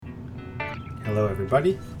Hello,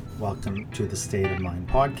 everybody. Welcome to the State of Mind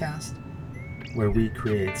podcast, where we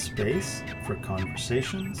create space for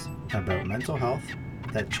conversations about mental health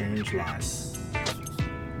that change lives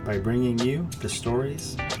by bringing you the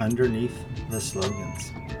stories underneath the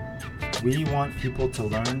slogans. We want people to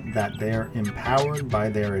learn that they are empowered by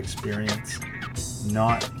their experience,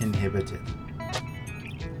 not inhibited.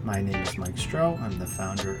 My name is Mike Stroh. I'm the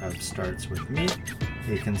founder of Starts With Me,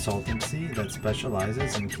 a consultancy that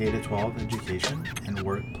specializes in K-12 education and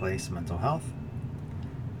workplace mental health.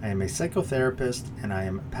 I am a psychotherapist and I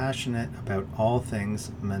am passionate about all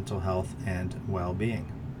things mental health and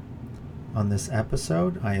well-being. On this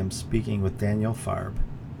episode, I am speaking with Daniel Farb,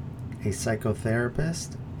 a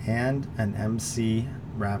psychotherapist and an MC,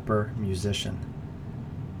 rapper, musician.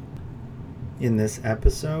 In this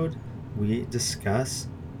episode, we discuss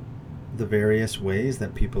the various ways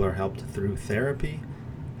that people are helped through therapy,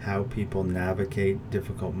 how people navigate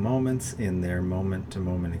difficult moments in their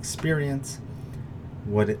moment-to-moment experience,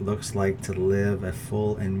 what it looks like to live a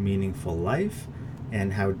full and meaningful life,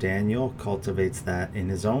 and how Daniel cultivates that in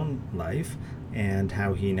his own life, and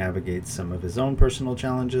how he navigates some of his own personal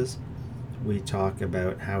challenges. We talk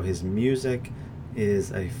about how his music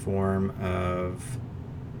is a form of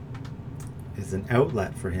is an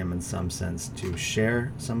outlet for him in some sense to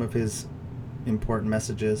share some of his important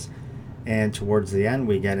messages. And towards the end,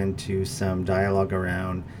 we get into some dialogue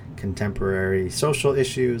around contemporary social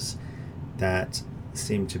issues that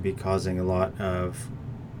seem to be causing a lot of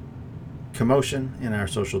commotion in our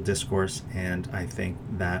social discourse. And I think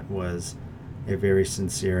that was a very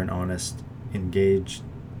sincere and honest, engaged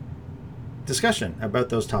discussion about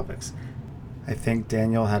those topics. I think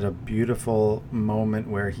Daniel had a beautiful moment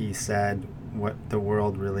where he said what the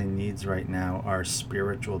world really needs right now are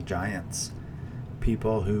spiritual giants,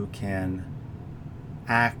 people who can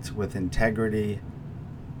act with integrity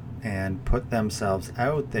and put themselves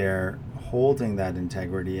out there holding that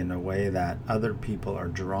integrity in a way that other people are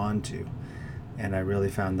drawn to. And I really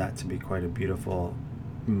found that to be quite a beautiful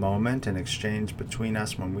moment and exchange between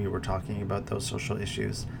us when we were talking about those social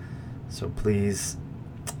issues. So please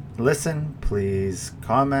listen, please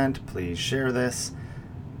comment, please share this,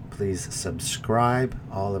 please subscribe,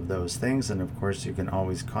 all of those things. And of course, you can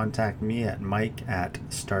always contact me at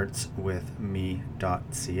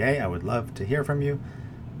mike@startswithme.ca. I would love to hear from you.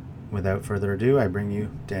 Without further ado, I bring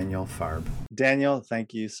you Daniel Farb. Daniel,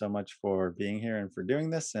 thank you so much for being here and for doing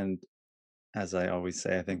this. And as I always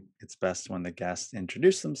say, I think it's best when the guests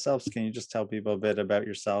introduce themselves. Can you just tell people a bit about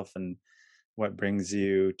yourself and what brings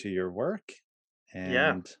you to your work?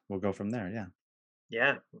 Yeah, And we'll go from there. Yeah.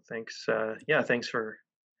 yeah. Well, thanks. Thanks for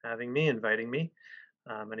having me, inviting me.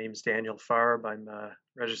 My name is Daniel Farb. I'm a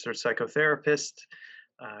registered psychotherapist,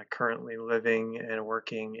 currently living and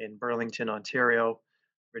working in Burlington, Ontario,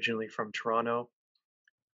 originally from Toronto.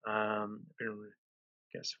 Been,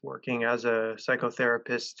 working as a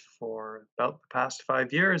psychotherapist for about the past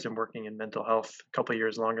 5 years and working in mental health a couple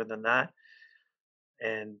years longer than that.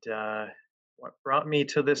 And what brought me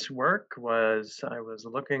to this work was I was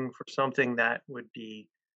looking for something that would be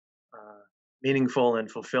uh, meaningful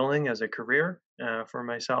and fulfilling as a career for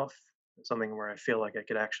myself. Something where I feel like I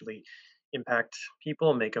could actually impact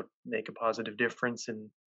people, make a positive difference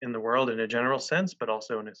in the world in a general sense, but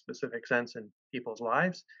also in a specific sense in people's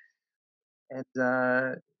lives. And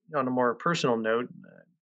on a more personal note,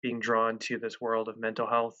 being drawn to this world of mental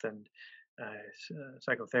health and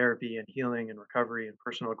psychotherapy and healing and recovery and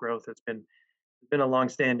personal growth has been a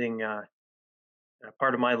longstanding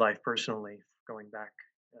part of my life personally, going back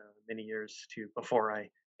many years to before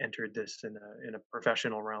I entered this in a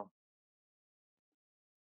professional realm.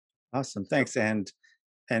 Awesome. So Thanks. And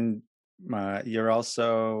you're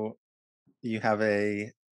also you have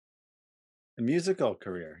a musical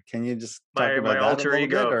career. Can you just talk my about that a alter little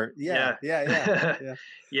bit? ego, Or yeah, yeah, yeah, yeah, yeah.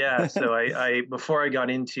 yeah. So I before I got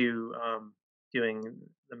into doing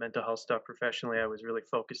the mental health stuff professionally, I was really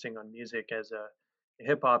focusing on music as a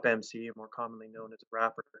hip hop MC, more commonly known as a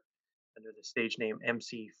rapper, under the stage name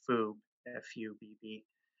MC Foob, Fubb.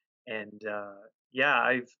 And yeah,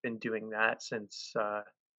 I've been doing that since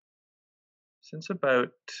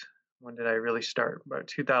about, when did I really start? About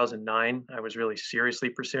 2009. I was really seriously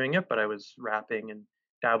pursuing it, but I was rapping and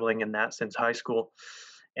dabbling in that since high school.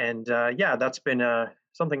 And yeah, that's been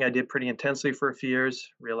something I did pretty intensely for a few years.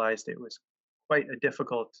 Realized it was quite a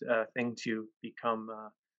difficult thing to become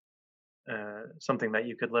something that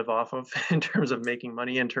you could live off of in terms of making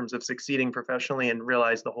money, in terms of succeeding professionally, and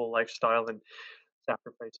realize the whole lifestyle and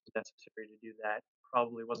sacrifices necessary to do that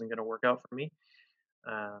probably wasn't going to work out for me.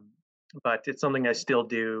 Um, but it's something I still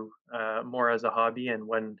do more as a hobby and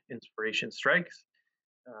when inspiration strikes.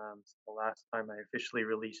 So the last time I officially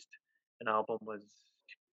released an album was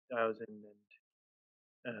 2000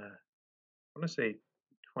 and I want to say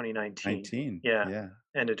 2019. 19. Yeah, Yeah.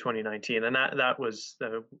 end of 2019, and that was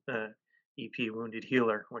the EP "Wounded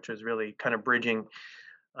Healer," which was really kind of bridging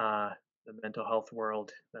uh, the mental health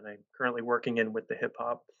world that I'm currently working in with the hip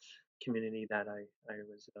hop community that I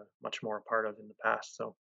was much more a part of in the past.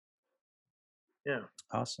 So yeah.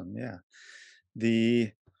 Awesome. Yeah.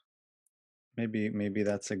 The maybe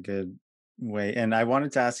that's a good way. And I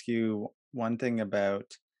wanted to ask you one thing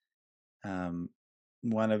about um,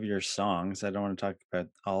 one of your songs. I don't want to talk about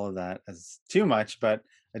all of that as too much, but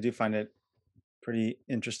I do find it pretty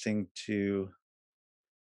interesting to.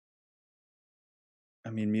 I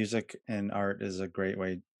mean, music and art is a great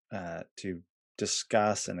way to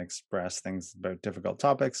discuss and express things about difficult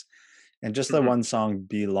topics. And just the Hmm. one song,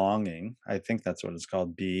 "Belonging," I think that's what it's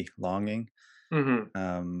called, "Belonging." Hmm.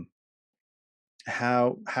 Um,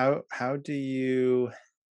 how do you,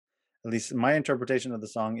 at least my interpretation of the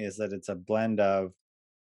song is that it's a blend of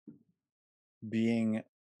being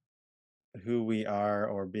who we are,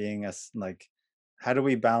 or being us, like, how do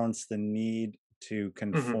we balance the need to Hmm.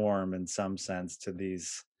 conform in some sense to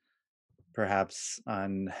these perhaps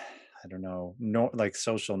on, I don't know, no, like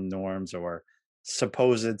social norms or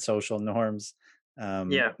supposed social norms,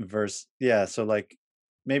 Yeah, versus, yeah, so like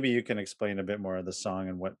maybe you can explain a bit more of the song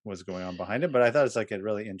and what was going on behind it, but I thought it's like a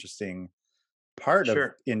really interesting part of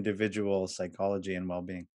sure. individual psychology and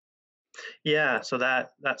well-being. Yeah, so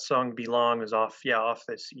that song "Belong" is off, yeah, off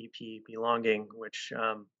this EP "Belonging," which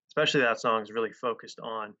especially that song is really focused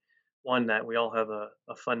on one that we all have a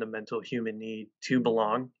fundamental human need to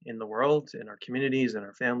belong in the world, in our communities, in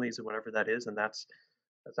our families, and whatever that is, and that's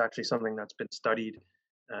actually something that's been studied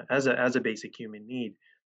as a basic human need.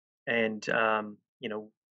 And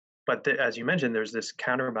but as you mentioned, there's this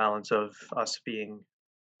counterbalance of us being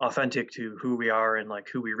authentic to who we are and like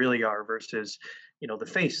who we really are versus the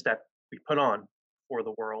face that we put on for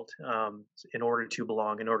the world, in order to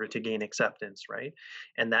belong, in order to gain acceptance, right?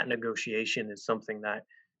 And that negotiation is something that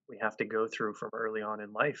we have to go through from early on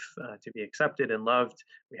in life, to be accepted and loved.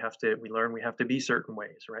 We learn we have to be certain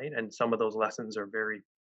ways, right? And some of those lessons are very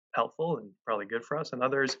helpful and probably good for us, and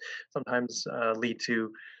others sometimes lead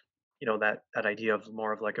to that idea of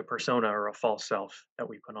more of like a persona or a false self that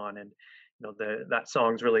we put on. And the that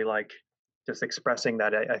song's really like just expressing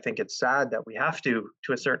that. I think it's sad that we have to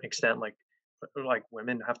a certain extent, like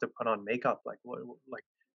women have to put on makeup. Like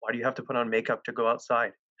why do you have to put on makeup to go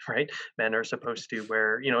outside? Right? Men are supposed to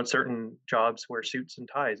wear, in certain jobs, wear suits and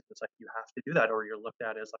ties. It's like you have to do that or you're looked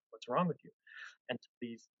at as like, what's wrong with you? And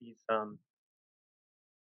these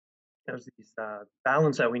there's these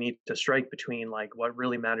balance that we need to strike between like what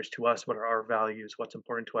really matters to us, what are our values, what's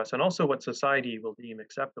important to us, and also what society will deem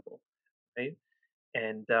acceptable, right?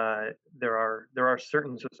 And there are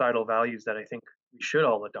certain societal values that I think we should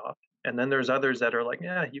all adopt, and then there's others that are like,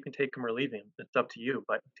 yeah, you can take them or leave them. It's up to you.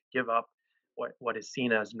 But to give up what is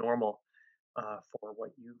seen as normal, for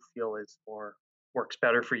what you feel is or works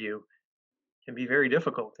better for you can be very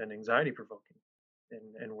difficult and anxiety provoking.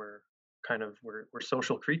 And we're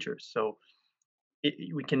social creatures, so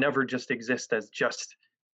we can never just exist as just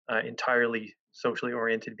entirely socially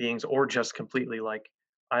oriented beings or just completely like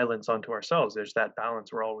islands unto ourselves. There's that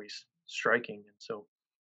balance we're always striking, and so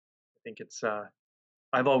I think it's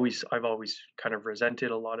I've always kind of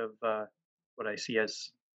resented a lot of what I see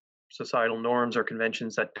as societal norms or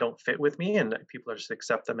conventions that don't fit with me, and that people just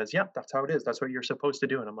accept them as, yep, that's how it is, that's what you're supposed to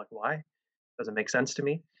do. And I'm like, why? Doesn't make sense to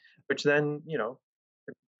me. Which then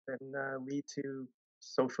can lead to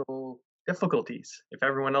social difficulties. If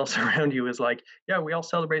everyone else around you is like, yeah, we all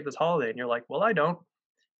celebrate this holiday, and you're like, well, I don't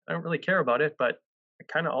really care about it, but I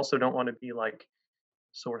kind of also don't want to be like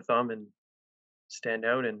sore thumb and stand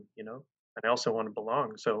out, and I also want to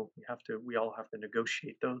belong. So we all have to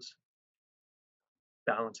negotiate those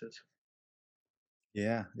balances.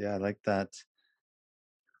 Yeah, yeah, I like that.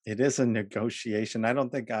 It is a negotiation. I don't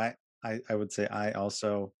think I would say I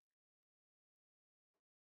also,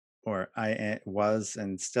 or was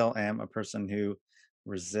and still am a person who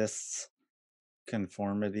resists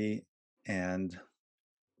conformity. And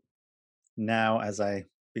now, as I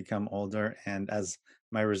become older, and as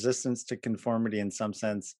my resistance to conformity in some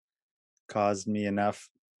sense caused me enough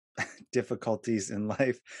difficulties in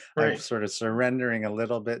life, I'm Right. sort of surrendering a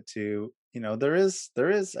little bit to, there is,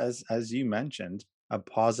 as you mentioned, a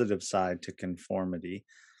positive side to conformity,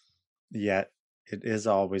 yet it is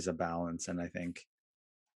always a balance. And I think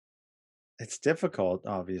it's difficult,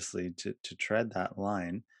 obviously, to tread that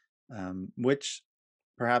line, which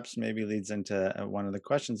perhaps maybe leads into one of the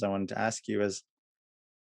questions I wanted to ask you is,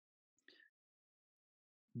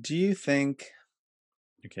 Do you think,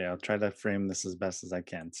 okay, I'll try to frame this as best as I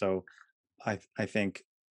can. So I think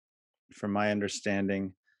from my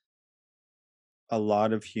understanding, a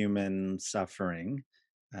lot of human suffering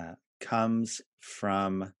comes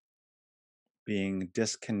from being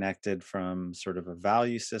disconnected from sort of a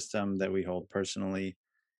value system that we hold personally,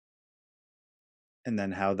 and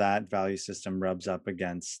then how that value system rubs up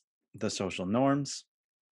against the social norms.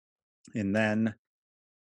 And then,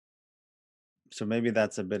 so maybe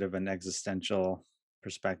that's a bit of an existential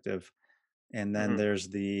perspective. And then Hmm. there's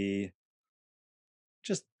the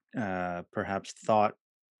just perhaps thought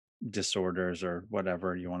disorders or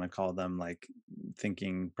whatever you want to call them, like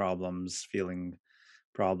thinking problems, feeling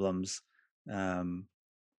problems. Um,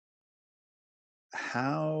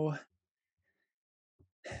 how,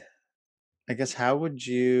 I guess, how would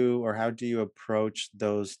you or how do you approach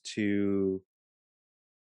those two?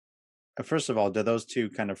 First of all, do those two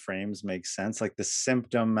kind of frames make sense? Like the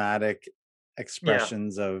symptomatic Yeah,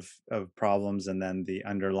 expressions of problems, and then the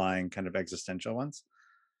underlying kind of existential ones.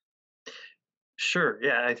 sure.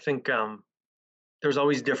 Yeah, I think there's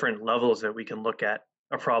always different levels that we can look at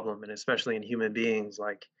a problem, and especially in human beings,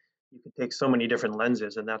 like you can take so many different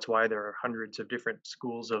lenses, and that's why there are hundreds of different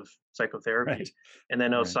schools of Right. psychotherapy. And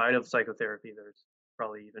then Right. outside of psychotherapy, there's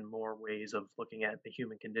probably even more ways of looking at the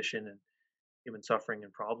human condition and human suffering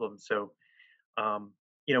and problems. So, um,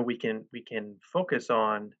 we can focus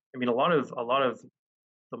on. I mean, a lot of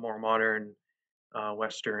the more modern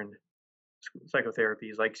Western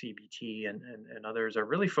psychotherapies like CBT and others are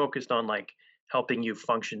really focused on like helping you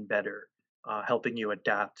function better, helping you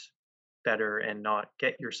adapt better and not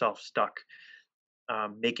get yourself stuck,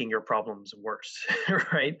 making your problems worse,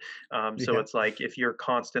 right? So Yeah. it's like if you're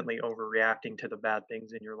constantly overreacting to the bad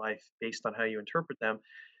things in your life based on how you interpret them,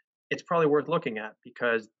 it's probably worth looking at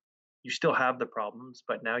because you still have the problems,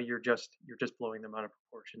 but now you're just blowing them out of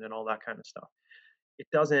proportion and all that kind of stuff. It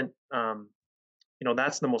doesn't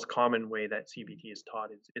that's the most common way that CBT is taught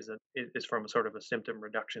is from a sort of a symptom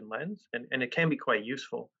reduction lens, and it can be quite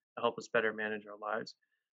useful to help us better manage our lives.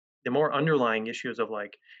 The more underlying issues of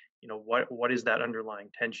like, what is that underlying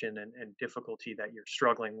tension and difficulty that you're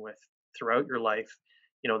struggling with throughout your life,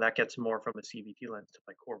 that gets more from a CBT lens to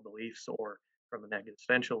like core beliefs or from an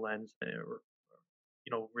existential lens or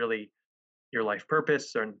really your life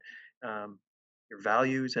purpose and um, your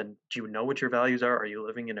values, and do you know what your values are you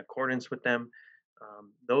living in accordance with them?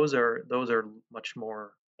 Those are much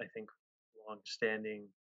more, I think, long standing,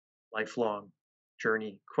 lifelong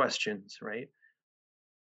journey questions, right?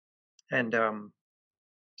 And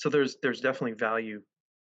so there's definitely value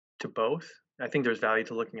to both. I think there's value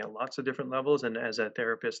to looking at lots of different levels, and as a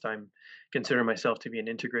therapist, I'm consider myself to be an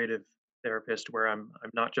integrative therapist where I'm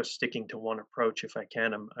not just sticking to one approach. If I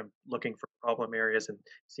can, I'm looking for problem areas and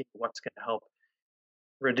seeing what's going to help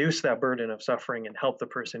reduce that burden of suffering and help the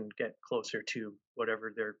person get closer to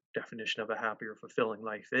whatever their definition of a happy or fulfilling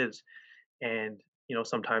life is. And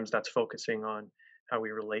sometimes that's focusing on how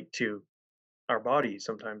we relate to our bodies.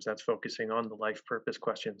 Sometimes that's focusing on the life purpose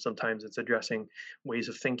question. Sometimes it's addressing ways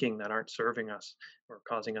of thinking that aren't serving us or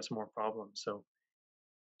causing us more problems. So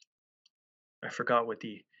I forgot what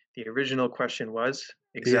the original question was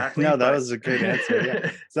Yeah, exactly, no, that but was a good answer. Yeah.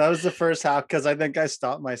 So that was the first half because I think I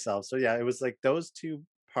stopped myself. So yeah, it was like those two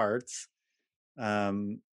parts.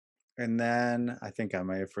 Um, and then I think I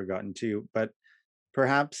might have forgotten too, but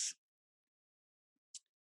perhaps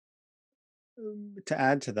to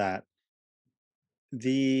add to that,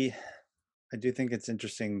 the I do think it's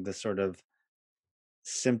interesting the sort of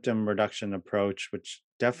symptom reduction approach, which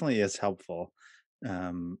definitely is helpful.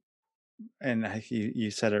 Um, and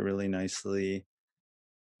you said it really nicely.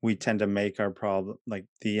 We tend to make our problem, like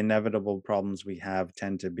the inevitable problems we have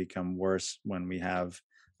tend to become worse when we have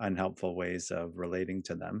unhelpful ways of relating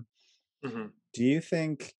to them. Mhm. Do you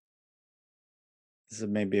think, this is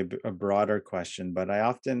maybe a broader question, but I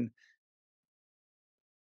often,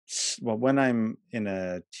 well, when I'm in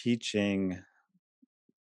a teaching,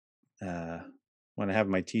 uh, when I have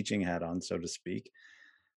my teaching hat on, so to speak,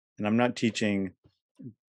 and I'm not teaching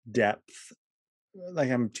depth, like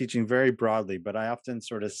I'm teaching very broadly, but I often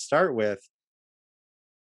sort of start with,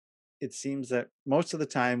 it seems that most of the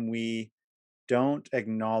time we don't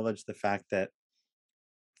acknowledge the fact that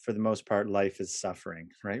for the most part life is suffering,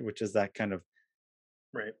 right? Which is that kind of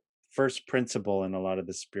Right. first principle in a lot of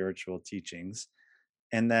the spiritual teachings.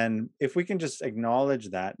 And then if we can just acknowledge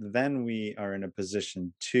that, then we are in a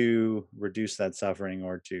position to reduce that suffering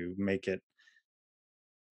or to make it,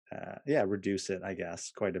 yeah, reduce it, I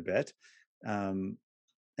guess, quite a bit. Um,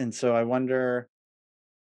 and so I wonder,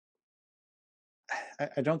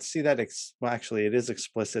 I don't see that. Well, actually, it is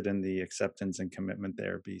explicit in the acceptance and commitment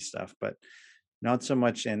therapy stuff, but not so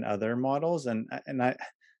much in other models.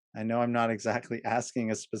 I know I'm not exactly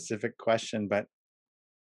asking a specific question, but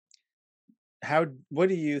what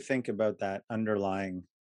do you think about that underlying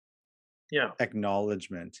Yeah.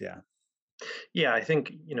 acknowledgement? Yeah. Yeah, I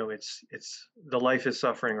think, it's the life is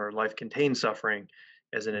suffering or life contains suffering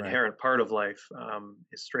as an Right. inherent part of life,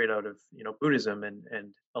 is straight out of, Buddhism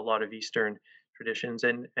and a lot of Eastern traditions.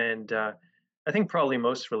 And I think probably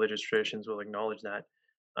most religious traditions will acknowledge that.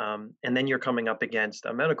 And then you're coming up against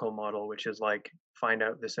a medical model, which is like find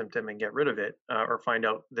out the symptom and get rid of it, or find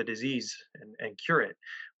out the disease and cure it,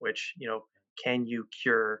 which, can you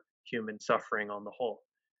cure human suffering on the whole?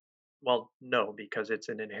 Well, no, because it's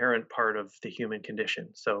an inherent part of the human condition.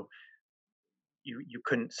 So you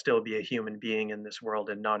couldn't still be a human being in this world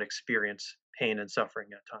and not experience pain and suffering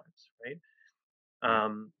at times, right? Right.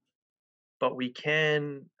 Um, but we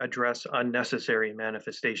can address unnecessary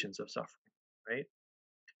manifestations of suffering, right?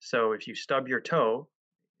 So if you stub your toe,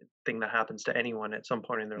 thing that happens to anyone at some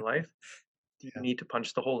point in their life, do you Yeah. need to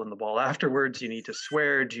punch the hole in the ball afterwards? You need to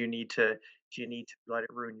swear? Do you need to let it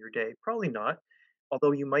ruin your day? Probably not,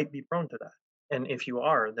 although you might be prone to that. And if you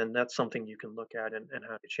are, then that's something you can look at and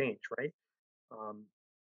how to change, right? Um,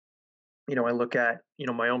 I look at,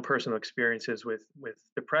 my own personal experiences with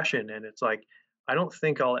depression, and it's like I don't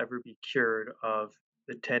think I'll ever be cured of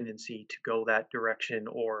the tendency to go that direction,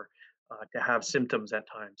 or to have symptoms at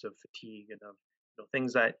times of fatigue and of,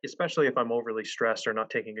 things that, especially if I'm overly stressed or not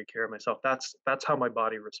taking good care of myself, that's how my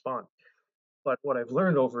body responds. But what I've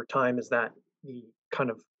learned over time is that the kind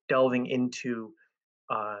of delving into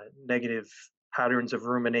negative patterns of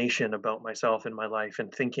rumination about myself and my life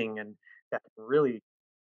and thinking, and that can really,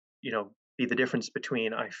 be the difference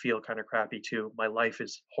between I feel kind of crappy to my life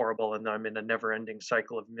is horrible and I'm in a never-ending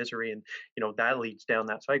cycle of misery, and that leads down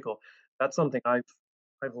that cycle. That's something I've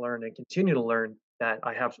learned and continue to learn, that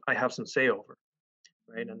I have some say over,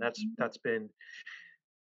 right? And that's been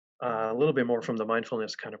a little bit more from the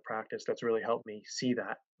mindfulness kind of practice that's really helped me see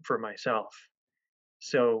that for myself.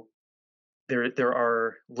 So there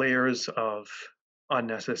are layers of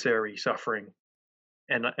unnecessary suffering,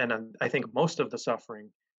 and I think most of the suffering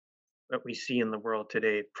that we see in the world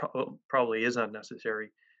today probably is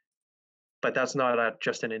unnecessary, but that's not at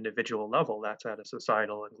just an individual level, that's at a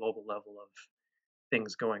societal and global level of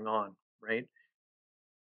things going on, right?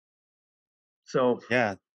 So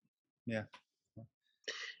Yeah. Yeah.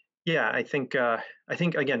 yeah, I think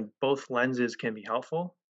again, both lenses can be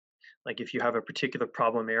helpful. Like if you have a particular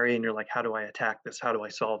problem area and you're like, how do I attack this, how do I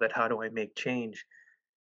solve it, how do I make change,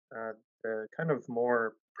 uh, the kind of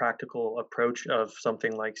more practical approach of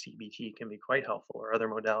something like CBT can be quite helpful, or other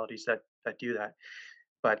modalities that do that.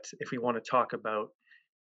 But if we want to talk about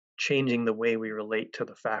changing the way we relate to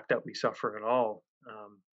the fact that we suffer at all,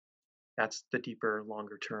 that's the deeper,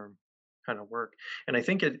 longer term kind of work. And I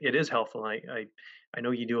think it is helpful. I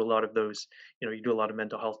know you do a lot of those. You do a lot of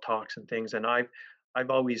mental health talks and things, and I've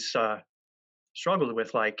always struggled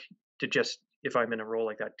with, like, to just, if I'm in a role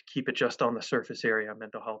like that, to keep it just on the surface area,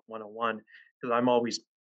 mental health 101, because I'm always,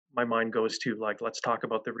 my mind goes to, like, let's talk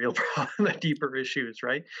about the real problem, the deeper issues,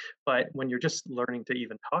 right? But when you're just learning to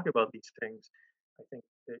even talk about these things, I think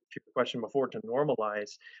that, to your question before, to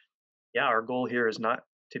normalize, yeah, our goal here is not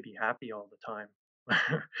to be happy all the time.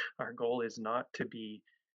 Our goal is not to be,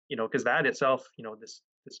 because that itself,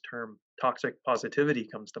 this term toxic positivity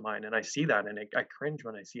comes to mind, and I see that, and I cringe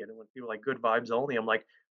when I see it. And when people are like good vibes only, I'm like,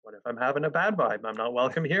 what if I'm having a bad vibe? I'm not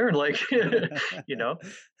welcome here. And like, you know,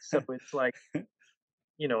 so it's like,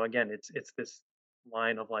 again, it's this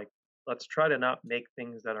line of like, let's try to not make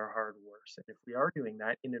things that are hard worse. And if we are doing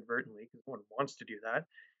that inadvertently, because no one wants to do that,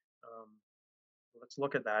 um, let's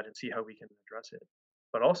look at that and see how we can address it.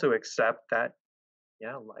 But also accept that,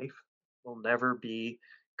 yeah, life will never be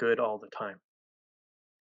good all the time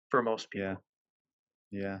for most Yeah. people.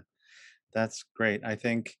 Yeah. That's great. I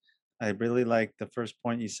think I really like the first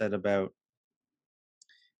point you said about,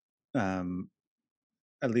 um,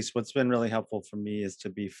 at least what's been really helpful for me is to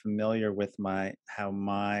be familiar with how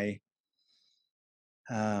my,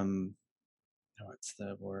 um, what's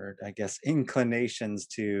the word? I guess inclinations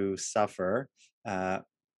to suffer, uh,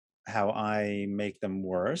 how I make them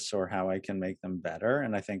worse or how I can make them better.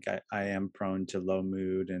 And I think I am prone to low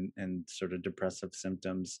mood and sort of depressive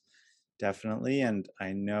symptoms, definitely. And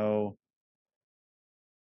I know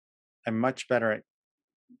I'm much better at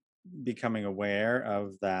becoming aware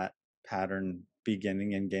of that pattern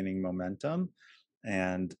beginning and gaining momentum.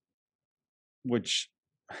 And which,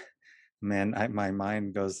 man, my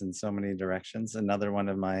mind goes in so many directions. Another one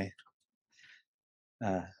of my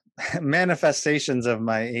manifestations of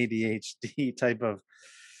my ADHD type of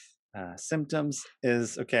symptoms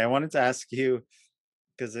is okay. I wanted to ask you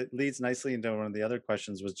because it leads nicely into one of the other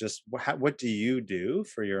questions was just what do you do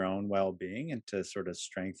for your own well-being and to sort of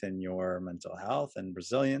strengthen your mental health and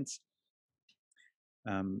resilience.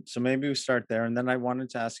 So maybe we start there, and then I wanted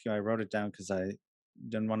to ask you, I wrote it down because I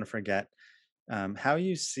didn't want to forget, how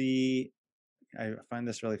you see, I find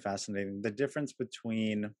this really fascinating, the difference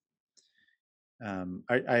between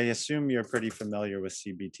I assume you're pretty familiar with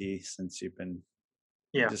CBT since you've been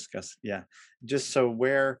Yeah. discussed. Yeah. Just so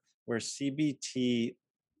where CBT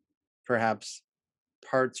perhaps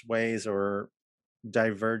parts ways or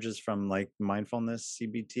diverges from like mindfulness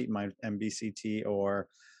CBT, MBCT, or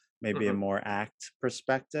maybe a Hmm. more ACT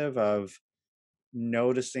perspective of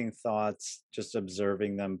noticing thoughts, just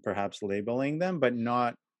observing them, perhaps labeling them, but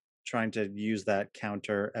not trying to use that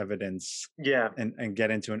counter evidence Yeah. and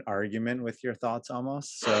get into an argument with your thoughts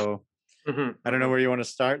almost. So Hmm. I don't know Hmm. where you want to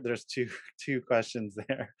start. There's two questions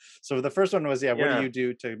there. So the first one was, yeah, what do Yeah. you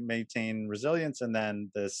do to maintain resilience, and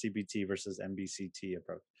then the CBT versus MBCT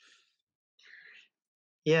approach.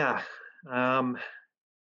 Yeah. Um,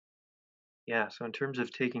 yeah. So in terms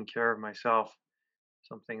of taking care of myself,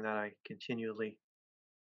 something that I continually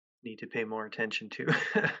need to pay more attention to.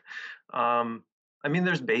 um, I mean,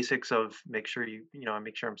 there's basics of make sure I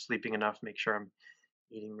make sure I'm sleeping enough, make sure I'm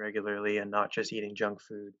eating regularly and not just eating junk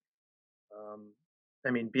food. Um,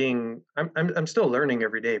 I mean, I'm still learning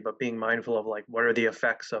every day, but being mindful of like what are the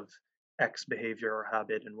effects of X behavior or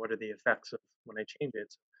habit, and what are the effects of when I change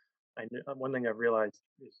it. One thing I've realized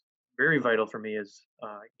is very vital for me is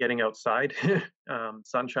getting outside.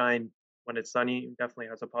 Sunshine when it's sunny definitely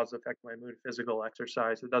has a positive effect on my mood. Physical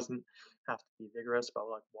exercise, it doesn't have to be vigorous, but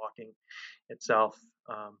like walking itself.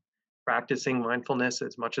 Um, Practicing mindfulness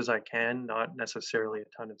as much as I can, not necessarily a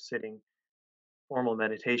ton of sitting formal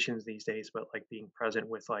meditations these days, but like being present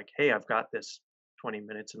with like, hey, I've got this 20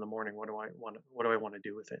 minutes in the morning. What do I want to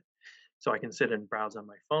do with it? So I can sit and browse on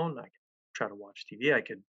my phone. I can try to watch TV. I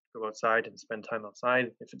could go outside and spend time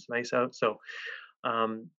outside if it's nice out. So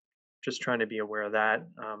um, just trying to be aware of that.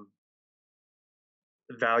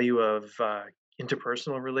 The value of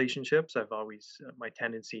interpersonal relationships. My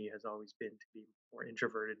tendency has always been to be more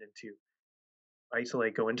introverted and to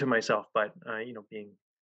isolate, go into myself. But being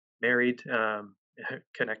married,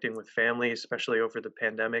 connecting with family, especially over the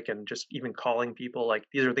pandemic, and just even calling people. Like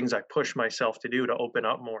these are things I push myself to do to open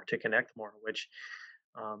up more, to connect more, which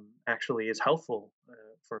actually is helpful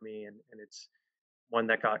for me. And it's one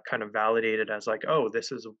that got kind of validated as like, oh,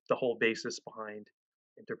 this is the whole basis behind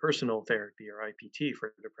interpersonal therapy or IPT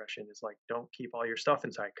for depression is like, don't keep all your stuff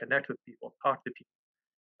inside, connect with people, talk to people.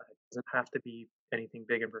 It doesn't have to be anything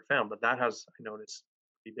big and profound, but that has, I noticed,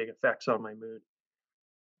 pretty big effects on my mood.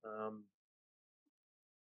 Um,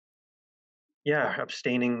 Yeah,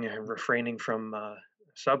 abstaining and refraining from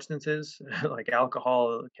substances like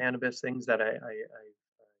alcohol, cannabis, things that I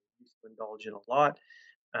used to indulge in a lot.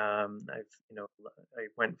 I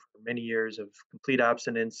went for many years of complete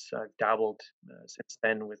abstinence. I've dabbled since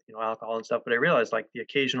then with alcohol and stuff, but I realized like the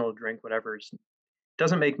occasional drink, whatever,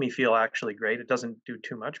 doesn't make me feel actually great. It doesn't do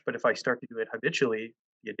too much, but if I start to do it habitually,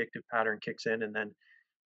 the addictive pattern kicks in, and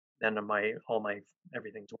then my all my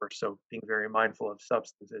everything's worse. So being very mindful of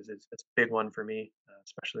substances is a big one for me,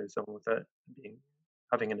 especially as someone with a being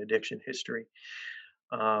having an addiction history.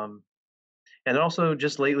 Um, and also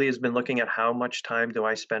just lately has been looking at how much time do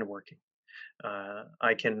I spend working.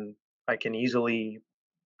 I can easily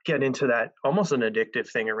get into that almost an addictive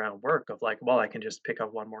thing around work of like, well, I can just pick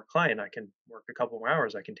up one more client. I can work a couple more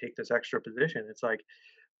hours. I can take this extra position. It's like,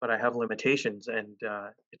 but I have limitations, and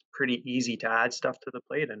it's pretty easy to add stuff to the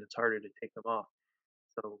plate, and it's harder to take them off.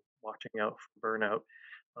 So watching out for burnout.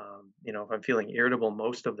 If I'm feeling irritable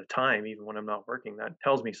most of the time, even when I'm not working, that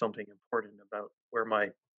tells me something important about where my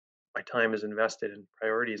time is invested in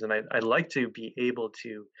priorities. And I'd like to be able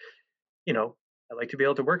to, you know, I like to be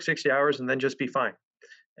able to work 60 hours and then just be fine,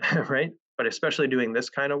 right? But especially doing this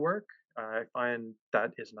kind of work, I find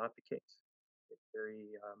that is not the case. It's very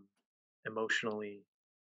emotionally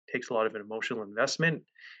takes a lot of emotional investment.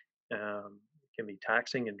 It can be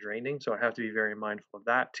taxing and draining, so I have to be very mindful of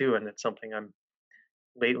that too. And it's something I'm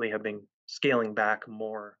lately have been scaling back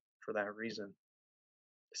more for that reason.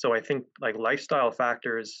 So I think like lifestyle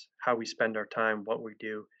factors, how we spend our time, what we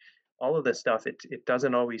do, all of this stuff, it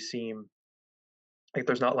doesn't always seem like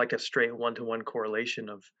there's not like a straight one-to-one correlation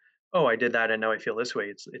of, oh, I did that and now I feel this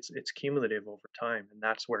way. It's cumulative over time, and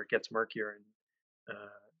that's where it gets murkier. And uh,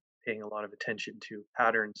 paying a lot of attention to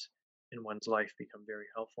patterns in one's life become very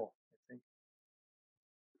helpful, I think.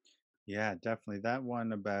 Yeah, definitely that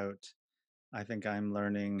one about I think I'm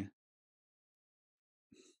learning.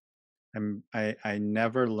 I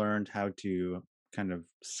never learned how to kind of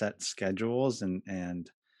set schedules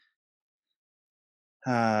and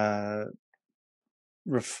uh,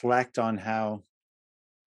 reflect on how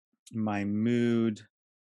my mood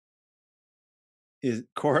is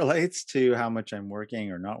correlates to how much I'm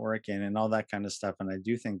working or not working and all that kind of stuff. And I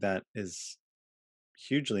do think that is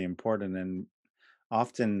hugely important and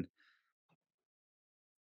often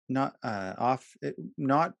not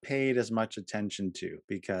paid as much attention to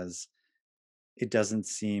because it doesn't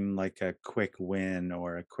seem like a quick win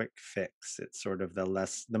or a quick fix. It's sort of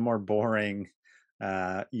the more boring,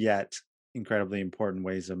 yet incredibly important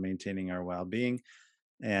ways of maintaining our well-being.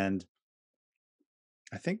 And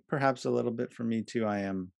I think perhaps a little bit for me too. I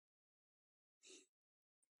am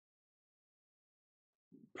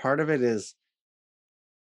part of it is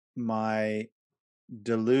my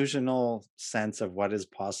delusional sense of what is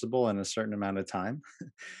possible in a certain amount of time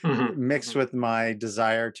Hmm. mixed Hmm. with my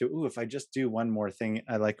desire to, ooh, if I just do one more thing.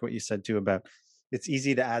 I like what you said too about it's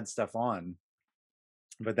easy to add stuff on,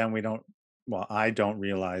 but then I don't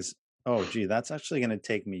realize, oh, gee, that's actually going to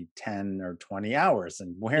take me 10 or 20 hours.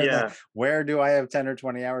 And Yeah, where do I have 10 or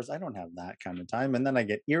 20 hours? I don't have that kind of time. And then I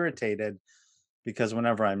get irritated because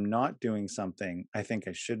whenever I'm not doing something, I think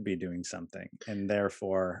I should be doing something. And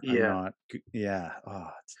therefore I'm yeah. not, yeah. Oh,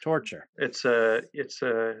 it's torture. It's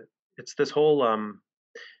this whole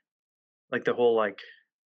like the whole like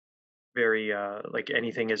very like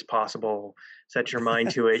anything is possible, set your mind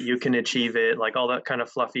to it, you can achieve it, like all that kind of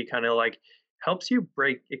fluffy kind of like helps you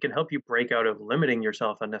break it can help you break out of limiting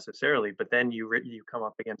yourself unnecessarily, but then you come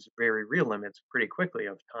up against very real limits pretty quickly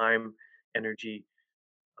of time, energy,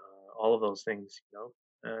 all of those things,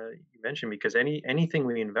 you mentioned, because anything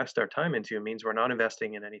we invest our time into means we're not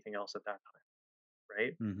investing in anything else at that time,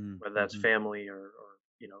 right? Hmm. Whether that's Hmm. family or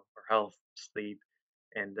health, sleep,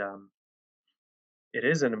 and it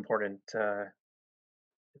is an important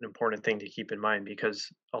thing to keep in mind,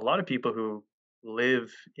 because a lot of people who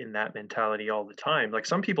live in that mentality all the time, like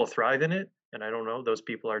some people thrive in it, and I don't know, those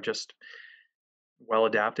people are just well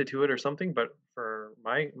adapted to it or something. But for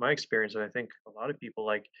my experience, and I think a lot of people,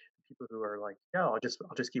 like people who are like, yeah, I'll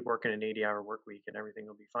just keep working an 80-hour work week and everything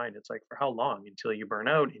will be fine. It's like, for how long? Until you burn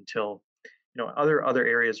out, until other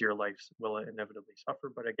areas of your life will inevitably suffer.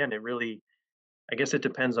 But again, it really, I guess it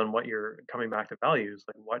depends on what you're coming back to values,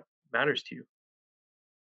 like what matters to you,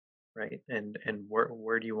 right? And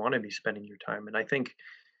where do you want to be spending your time? And I think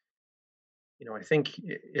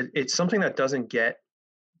it's something that doesn't get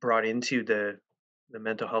brought into the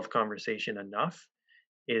mental health conversation enough,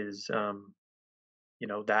 is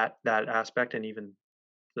that aspect, and even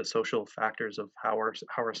the social factors of how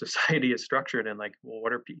our society is structured, and like, well,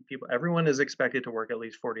 what are people, everyone is expected to work at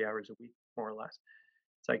least 40 hours a week, more or less.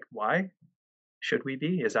 It's like, why should we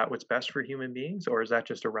be? Is that what's best for human beings, or is that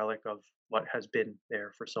just a relic of what has been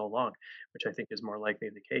there for so long, which I think is more likely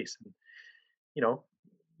the case. And you know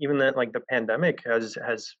even that, like, the pandemic has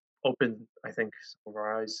opened, I think, some of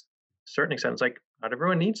our eyes to a certain extent. It's like, not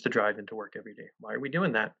everyone needs to drive into work every day. Why are we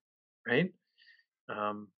doing that? Right?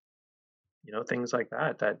 Um, things like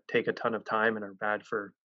that take a ton of time and are bad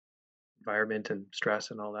for environment and stress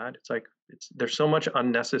and all that. It's like, there's so much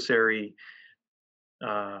unnecessary,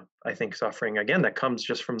 I think, suffering, again, that comes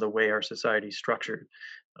just from the way our society's structured,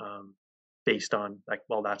 um, based on, like,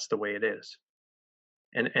 well, that's the way it is.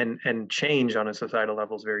 And change on a societal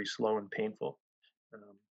level is very slow and painful.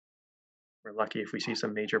 Um, we're lucky if we see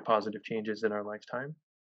some major positive changes in our lifetime.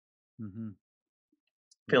 Hmm.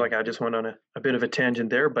 I feel Yeah. like I just went on a bit of a tangent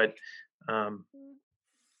there, but um,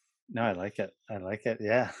 No, I like it. I like it.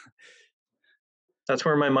 Yeah. that's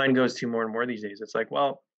where my mind goes to more and more these days. It's like,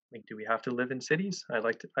 well, like, do we have to live in cities? I'd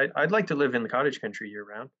like to live in the cottage country year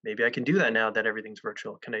round. Maybe I can do that now that everything's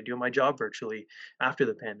virtual. Can I do my job virtually after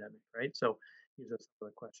the pandemic? Right. So these are some of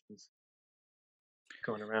the questions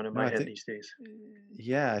going around in No, my I head think, these days.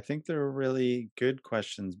 yeah, I think they're really good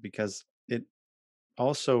questions because it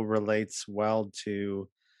also relates well to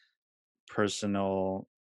personal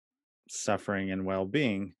suffering and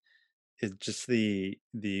well-being. Is just the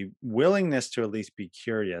willingness to at least be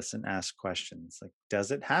curious and ask questions like,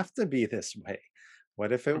 does it have to be this way?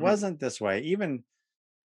 What if it Hmm. wasn't this way? Even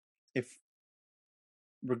if,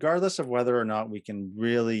 regardless of whether or not we can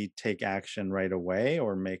really take action right away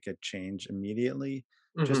or make a change immediately,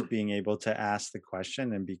 just Hmm. being able to ask the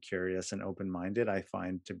question and be curious and open-minded, I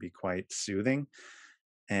find to be quite soothing.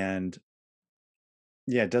 And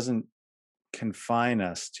yeah, it doesn't confine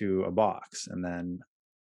us to a box. And then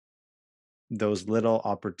those little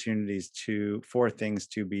opportunities for things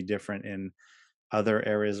to be different in other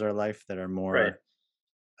areas of our life that are Right. more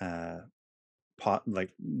uh,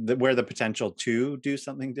 where the potential to do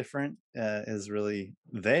something different is really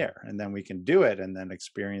there, and then we can do it and then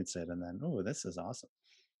experience it, and then, oh, this is awesome,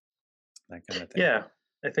 that kind of thing. Yeah,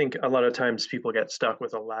 I think a lot of times people get stuck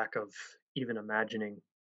with a lack of even imagining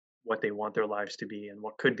what they want their lives to be and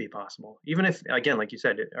what could be possible. Even if, again, like you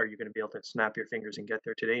said, are you going to be able to snap your fingers and get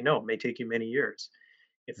there today? No, it may take you many years.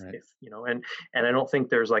 Right. If and I don't think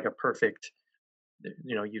there's like a perfect,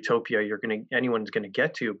 utopia anyone's gonna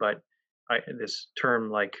get to, but this term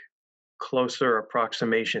like closer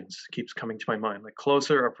approximations keeps coming to my mind, like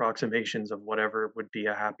closer approximations of whatever would be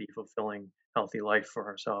a happy, fulfilling, healthy life for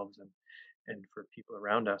ourselves and for people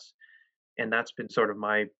around us. And that's been sort of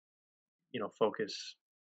my, focus,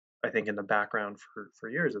 I think, in the background for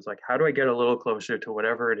years. Is like, how do I get a little closer to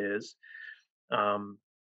whatever it is, um,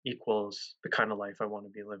 equals the kind of life I want to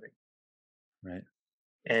be living. Right.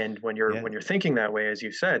 And when you're Yeah. when you're thinking that way, as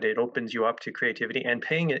you said, it opens you up to creativity and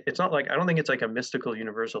paying it. It's not like, I don't think it's like a mystical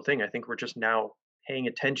universal thing. I think we're just now paying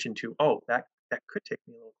attention to, oh, that could take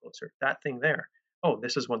me a little closer. That thing there. Oh,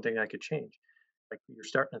 this is one thing I could change. Like, you're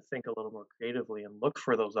starting to think a little more creatively and look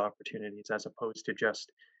for those opportunities as opposed to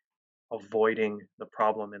just avoiding the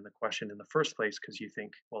problem and the question in the first place because you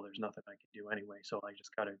think, well, there's nothing I can do anyway, so I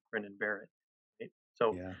just got to grin and bear it. Right?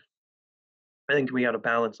 So Yeah. I think we got to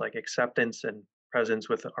balance like acceptance and presence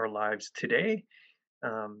with our lives today,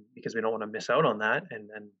 because we don't want to miss out on that and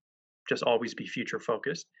just always be future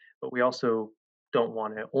focused. But we also don't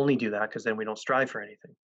want to only do that because then we don't strive for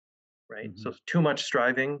anything, right? Hmm. So too much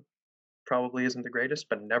striving probably isn't the greatest,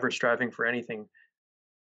 but never striving for anything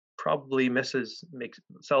probably misses makes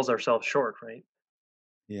sells ourselves short, right?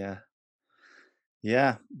 Yeah.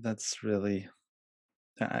 Yeah, that's really,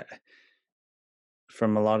 I,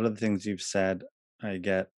 from a lot of the things you've said, I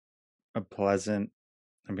get a pleasant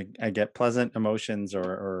I get pleasant emotions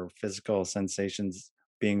or physical sensations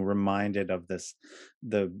being reminded of this,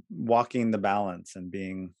 the walking the balance and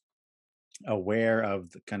being aware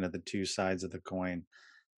of the kind of the two sides of the coin,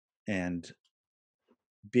 and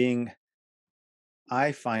being,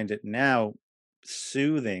 I find it now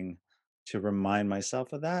soothing to remind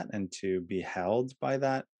myself of that and to be held by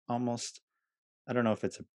that almost. I don't know if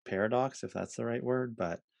it's a paradox, if that's the right word,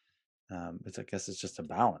 but it's, I guess it's just a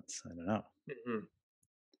balance. I don't know. Hmm.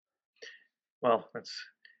 Well, that's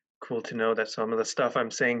cool to know that some of the stuff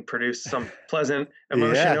I'm saying produced some pleasant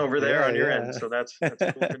emotion Yeah, over there on your end. yeah, So that's cool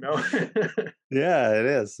yeah. to know. Yeah, it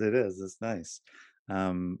is. It is. It's nice.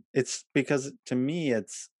 It's because to me,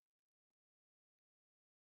 it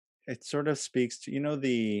sort of speaks to,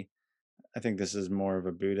 the. I think this is more of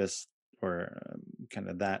a Buddhist or kind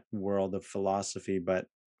of that world of philosophy, but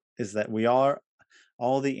is that we are,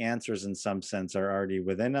 all the answers in some sense are already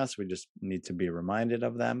within us. We just need to be reminded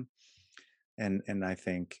of them. And I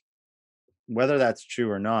think whether that's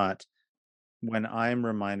true or not, when I'm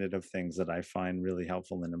reminded of things that I find really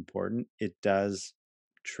helpful and important, it does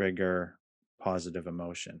trigger positive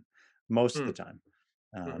emotion most of Hmm. the time.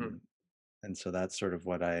 Hmm. Um, and so that's sort of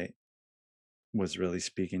what I was really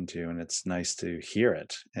speaking to. And it's nice to hear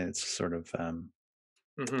it. And it's sort of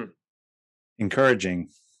Hmm.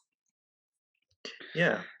 encouraging.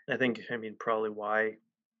 Yeah, I mean, probably why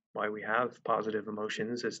we have positive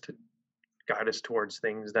emotions is to guide us towards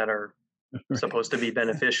things that are Right. supposed to be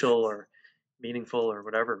beneficial or meaningful or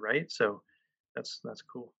whatever, right? So that's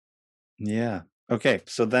cool. Yeah. Okay.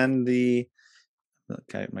 So then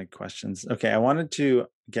okay, my questions. Okay. I wanted to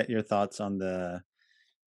get your thoughts on that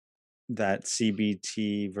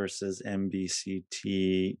CBT versus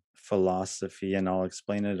MBCT philosophy, and I'll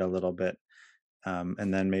explain it a little bit.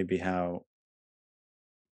 And then maybe how,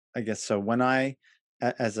 I guess, so when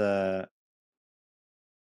as I'm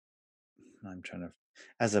trying to,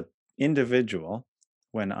 as a individual,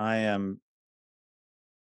 when I am,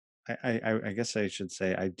 I guess I should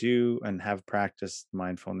say I do and have practiced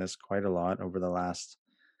mindfulness quite a lot over the last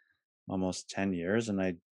almost 10 years, and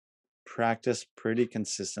I practice pretty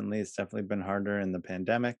consistently. It's definitely been harder in the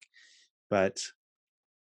pandemic, but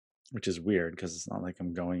which is weird because it's not like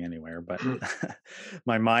I'm going anywhere, but Mhm.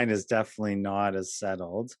 my mind is definitely not as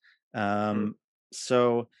settled. Mhm.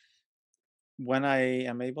 So when I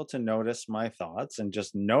am able to notice my thoughts and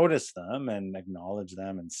just notice them and acknowledge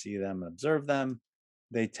them and see them and observe them,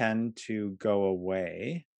 they tend to go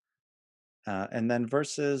away. And then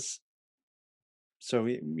versus, so,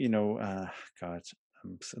 God,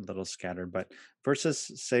 a little scattered, but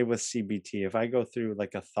versus, say, with CBT, if I go through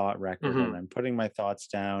like a thought record and Mhm. I'm putting my thoughts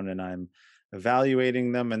down and I'm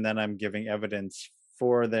evaluating them and then I'm giving evidence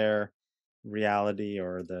for their reality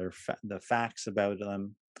or the facts about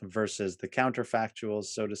them versus the counterfactuals,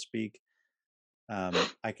 so to speak,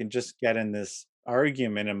 I can just get in this.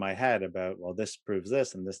 argument in my head about, well, this proves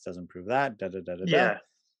this and this doesn't prove that, da da da da da. Yeah,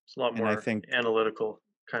 it's a lot And I more think, analytical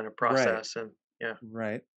kind of right, process, and yeah.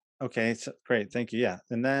 right. Okay, so great, thank you. Yeah.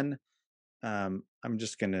 And then I'm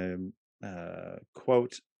just gonna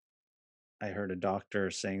quote, I heard a doctor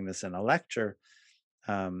saying this in a lecture.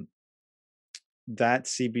 Um, that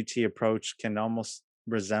CBT approach can almost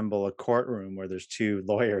resemble a courtroom where there's two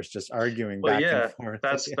lawyers just arguing Well, back and yeah, forth.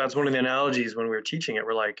 that's Yeah. that's one of the analogies when we were teaching it.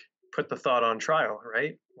 We're like, put the thought on trial,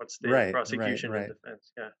 right? What's the Right, right, prosecution and right,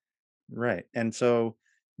 defense? Yeah, right. And so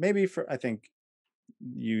maybe for, I think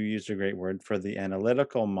you used a great word for the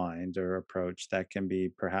analytical mind or approach that can be,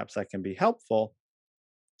 perhaps that can be helpful,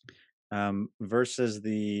 versus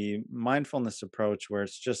the mindfulness approach where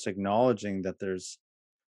it's just acknowledging that there's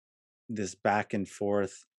this back and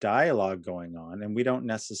forth dialogue going on, and we don't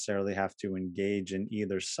necessarily have to engage in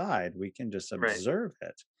either side. We can just right. observe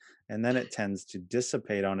it, and then it tends to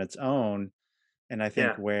dissipate on its own. And I think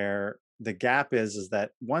Yeah, where the gap is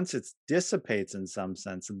that once it dissipates in some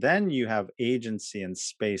sense, then you have agency and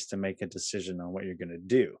space to make a decision on what you're going to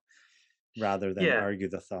do rather than yeah, argue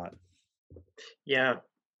the thought. yeah.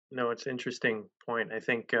 No, it's an interesting point. I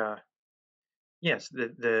think yes,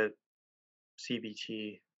 the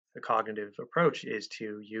CBT, the cognitive approach, is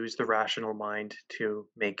to use the rational mind to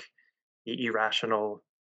make the irrational,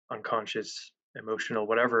 unconscious, emotional,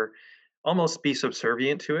 whatever, almost be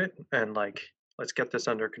subservient to it, and like, let's get this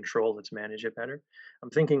under control, let's manage it better. I'm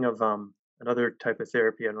thinking of another type of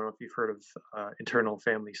therapy. I don't know if you've heard of internal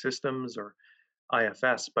family systems or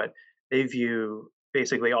IFS, but they view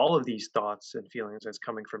basically all of these thoughts and feelings as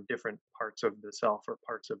coming from different parts of the self or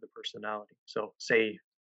parts of the personality. So say,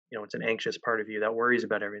 it's an anxious part of you that worries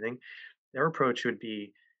about everything. Their approach would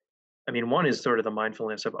be, I mean, one is sort of the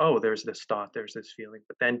mindfulness of, oh, there's this thought, there's this feeling,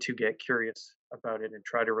 but then to get curious about it and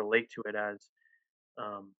try to relate to it as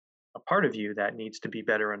a part of you that needs to be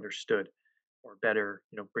better understood, or better,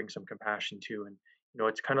 bring some compassion to. And,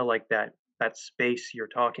 it's kind of like that space you're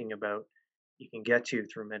talking about, you can get to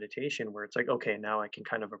through meditation, where it's like, okay, now I can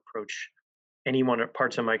kind of approach any one of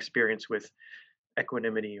parts of my experience with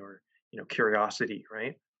equanimity or, curiosity,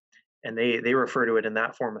 right? And they refer to it in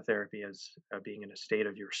that form of therapy as being in a state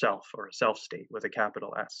of yourself, or a self state with a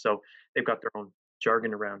capital S. So they've got their own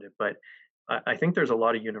jargon around it, but I think there's a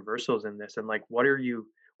lot of universals in this. And like, what are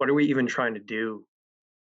we even trying to do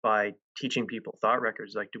by teaching people thought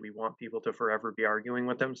records? Like, do we want people to forever be arguing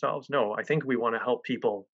with themselves? No, I think we want to help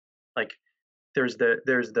people. Like, there's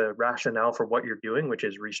the rationale for what you're doing, which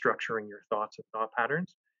is restructuring your thoughts and thought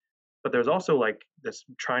patterns. But there's also like this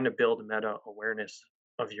trying to build meta awareness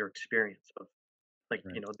of your experience of, like,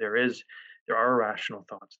 Right. there are irrational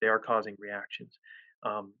thoughts, they are causing reactions.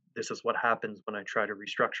 This is what happens when I try to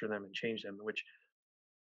restructure them and change them, which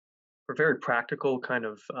for very practical kind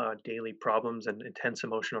of daily problems and intense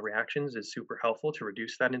emotional reactions is super helpful to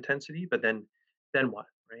reduce that intensity. But then what,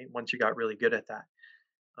 right? Once you got really good at that,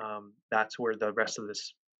 that's where the rest of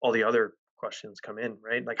this, all the other questions come in,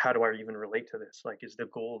 right? Like, how do I even relate to this? Like, is the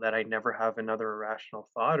goal that I never have another irrational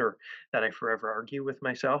thought, or that I forever argue with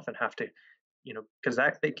myself and have to, because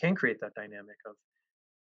that they can create that dynamic of,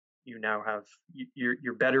 you now have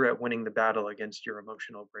you're better at winning the battle against your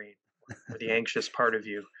emotional brain, or the anxious part of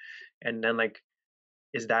you. And then, like,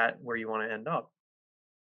 is that where you want to end up?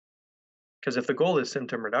 Because if the goal is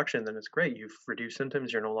symptom reduction, then it's great. You've reduced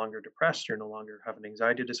symptoms, you're no longer depressed, you're no longer have an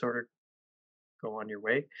anxiety disorder, go on your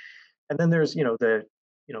way. And then there's,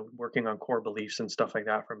 working on core beliefs and stuff like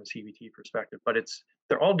that from a CBT perspective. But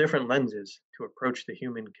they're all different lenses to approach the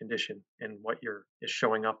human condition and what is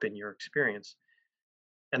showing up in your experience.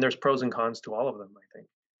 And there's pros and cons to all of them, I think.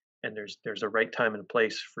 And there's a right time and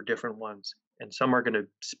place for different ones. And some are going to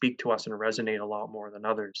speak to us and resonate a lot more than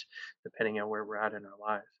others, depending on where we're at in our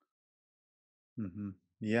lives. Hmm.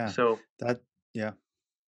 Yeah. So That. Yeah.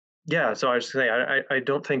 yeah, so I was say, I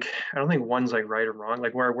don't think one's like right or wrong.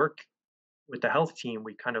 Like, where I work with the health team,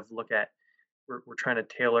 we kind of look at, we're trying to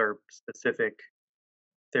tailor specific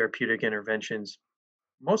therapeutic interventions,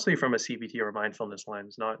 mostly from a CBT or mindfulness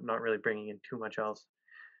lens, not really bringing in too much else,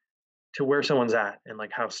 to where someone's at and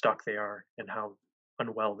like how stuck they are and how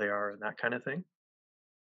unwell they are and that kind of thing,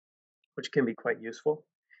 which can be quite useful.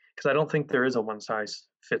 Because I don't think there is a one size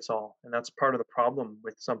fits all, and that's part of the problem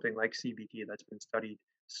with something like CBT that's been studied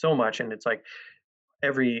so much. And it's like,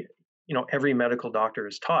 every every medical doctor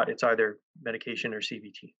is taught it's either medication or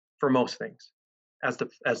CBT for most things, as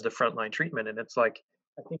the frontline treatment. And it's like,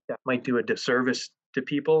 I think that might do a disservice to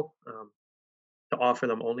people, to offer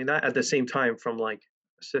them only that. At the same time, from like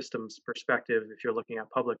a systems perspective, if you're looking at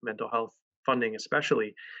public mental health funding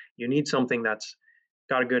especially, you need something that's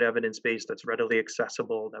got a good evidence base that's readily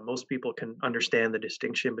accessible, that most people can understand the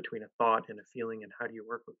distinction between a thought and a feeling and how do you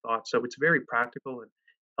work with thoughts. So it's very practical and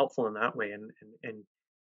helpful in that way, and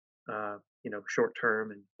short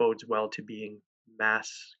term, and bodes well to being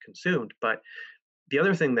mass consumed. But the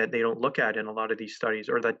other thing that they don't look at in a lot of these studies,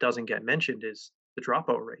 or that doesn't get mentioned, is the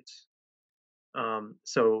dropout rates.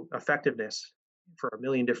 So effectiveness for a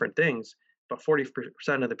million different things, but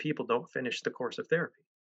 40% of the people don't finish the course of therapy.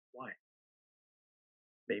 Why?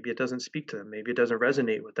 Maybe it doesn't speak to them. Maybe it doesn't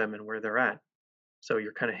resonate with them and where they're at. So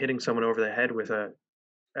you're kind of hitting someone over the head with a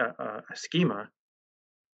schema,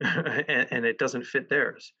 and it doesn't fit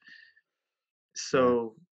theirs. Yeah.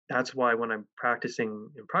 So that's why when I'm practicing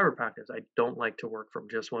in private practice, I don't like to work from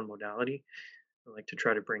just one modality. I like to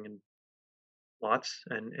try to bring in lots,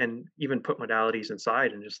 and even put modalities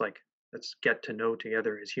inside, and just like, let's get to know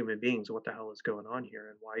together as human beings what the hell is going on here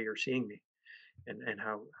and why you're seeing me, and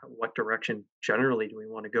what direction generally do we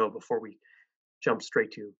want to go before we jump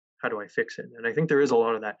straight to how do I fix it. And I think there is a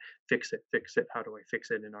lot of that fix it, how do I fix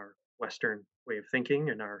it in our Western way of thinking,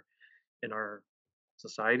 in our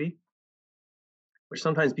society, which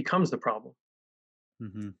sometimes becomes the problem.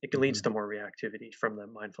 Hmm. It leads Hmm. to more reactivity from the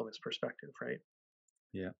mindfulness perspective, right?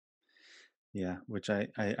 Yeah. Yeah. Which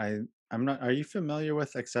I'm not. Are you familiar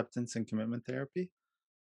with acceptance and commitment therapy?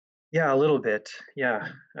 Yeah, a little bit.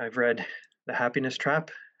 Yeah, I've read The Happiness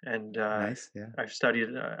Trap, and Nice. Yeah. I've studied.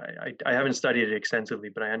 I haven't studied it extensively,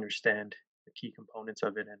 but I understand the key components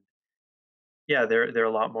of it. And yeah, they're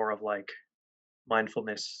a lot more of like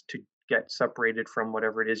mindfulness to get separated from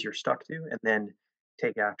whatever it is you're stuck to, and then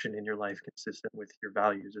take action in your life consistent with your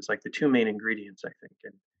values. It's like the two main ingredients, I think,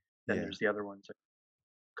 and then Yeah. there's the other ones like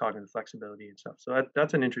cognitive flexibility and stuff. So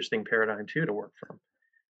that's an interesting paradigm too to work from.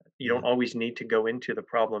 You Yeah. don't always need to go into the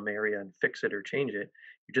problem area and fix it or change it.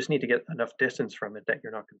 You just need to get enough distance from it that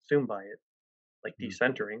you're not consumed by it, like Mm.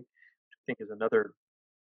 decentering, which I think is another,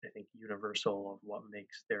 I think, universal of what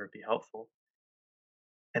makes therapy helpful.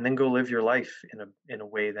 And then go live your life in a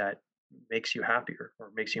way that makes you happier or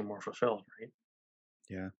makes you more fulfilled, right?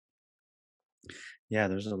 Yeah. Yeah.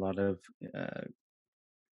 There's a lot of uh,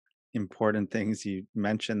 important things you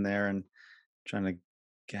mentioned there, and trying to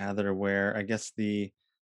gather where I guess the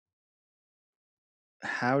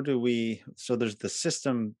how do we so there's the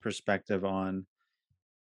system perspective on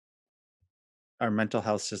our mental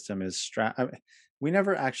health system is we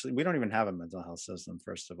don't even have a mental health system,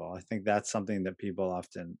 first of all. I think that's something that people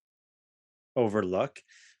often overlook.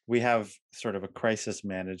 We have sort of a crisis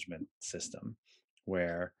management system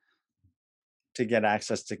where to get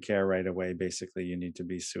access to care right away, basically you need to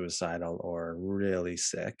be suicidal or really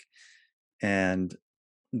sick. And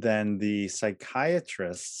then the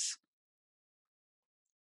psychiatrists,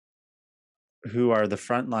 who are the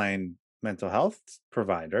frontline mental health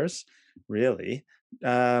providers, really,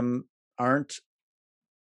 um, aren't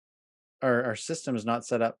our system is not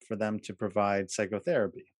set up for them to provide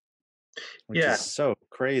psychotherapy, which is Yeah. so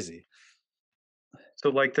crazy. So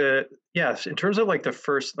like yes, in terms of like the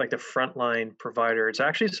frontline provider, it's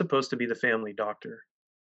actually supposed to be the family doctor.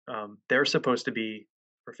 They're supposed to be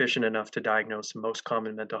proficient enough to diagnose the most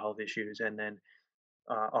common mental health issues, and then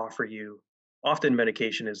offer you. Often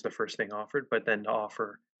medication is the first thing offered, but then to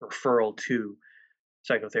offer referral to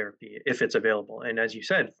psychotherapy if it's available. And as you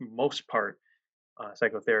said, for most part,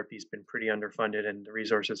 psychotherapy has been pretty underfunded, and the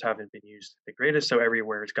resources haven't been used the greatest. So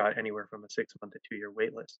everywhere it's got anywhere from a 6 month to 2 year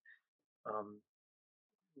wait list. Um,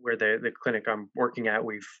 where the clinic I'm working at,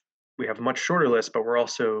 we have a much shorter list, but we're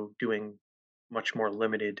also doing much more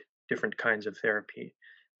limited different kinds of therapy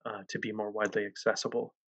to be more widely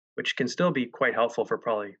accessible, which can still be quite helpful for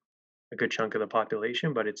probably a good chunk of the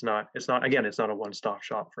population, but it's not again, it's not a one-stop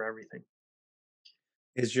shop for everything.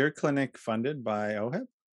 Is your clinic funded by OHIP?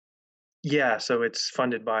 Yeah, so it's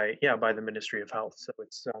funded by the Ministry of Health. So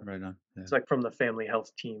Right on. Yeah. it's like from the family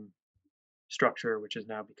health team structure, which is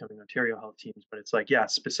now becoming Ontario Health Teams, but it's like, yeah,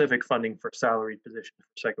 specific funding for salaried positions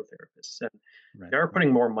for psychotherapists. And Right. they are Right.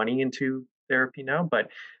 putting more money into therapy now.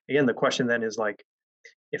 But again, the question then is like,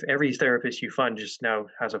 if every therapist you fund just now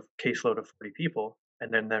has a caseload of 40 people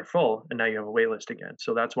and then they're full and now you have a wait list again.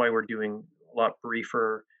 So that's why we're doing a lot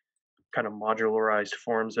briefer, kind of modularized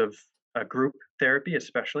forms of group therapy,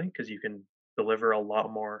 especially because you can deliver a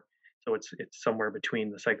lot more. So it's somewhere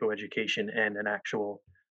between the psychoeducation and an actual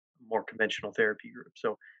more conventional therapy group.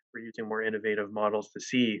 So we're using more innovative models to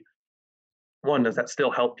see, one, does that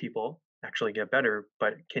still help people actually get better,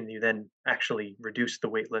 but can you then actually reduce the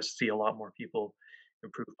wait list, see a lot more people,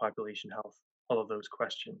 improve population health, all of those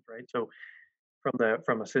questions, right? So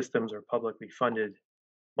from a systems or publicly funded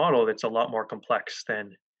model, that's a lot more complex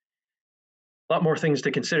than lot more things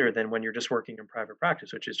to consider than when you're just working in private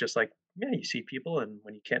practice, which is just like, yeah, you see people, and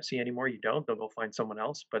when you can't see anymore, you don't. They'll go find someone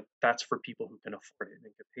else. But that's for people who can afford it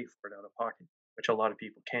and can pay for it out of pocket, which a lot of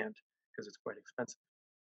people can't because it's quite expensive.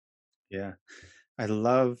 Yeah. I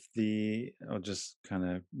love I'll just kind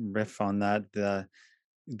of riff on that.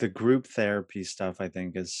 The group therapy stuff I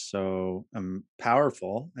think is so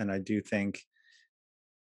powerful. And I do think,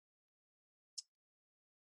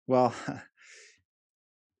 well,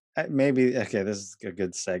 maybe, okay, this is a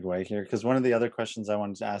good segue here because one of the other questions I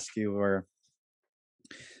wanted to ask you were,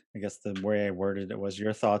 I guess the way I worded it was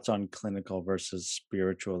your thoughts on clinical versus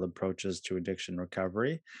spiritual approaches to addiction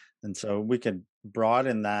recovery. And so we could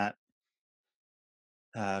broaden that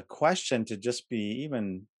question to just be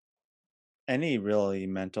even any really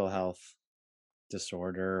mental health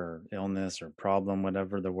disorder or illness or problem,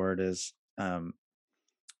 whatever the word is.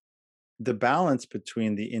 The balance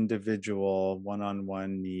between the individual one on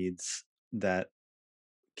one needs that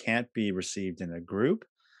can't be received in a group,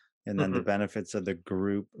 and then the Hmm. benefits of the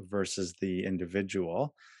group versus the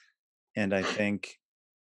individual. And I think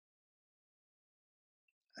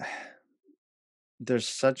there's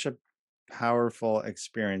such a powerful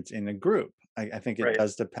experience in a group. I think it Right.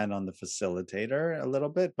 does depend on the facilitator a little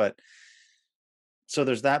bit, but so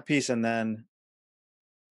there's that piece. And then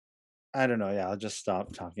I don't know. Yeah, I'll just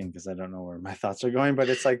stop talking because I don't know where my thoughts are going. But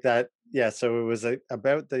it's like that. Yeah. So it was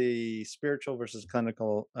about the spiritual versus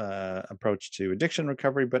clinical approach to addiction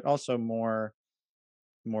recovery, but also more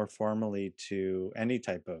formally to any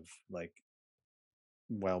type of like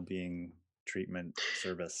well-being treatment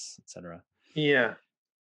service, etc. Yeah.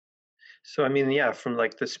 So I mean, yeah, from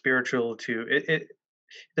like the spiritual to it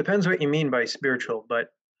depends what you mean by spiritual, but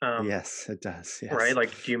Yes, it does. right, Yes.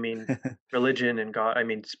 like, do you mean religion and God? I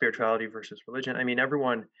mean, spirituality versus religion. I mean,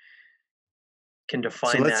 everyone can So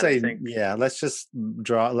define let's that, I say, think. yeah, let's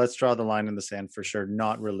draw the line in the sand for sure.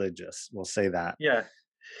 Not religious. We'll say that. Yeah,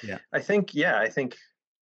 Yeah. I think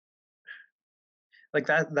like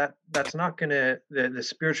that's not gonna the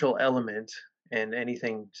spiritual element and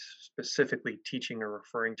anything specifically teaching or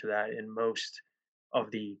referring to that in most of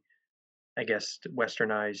the, I guess,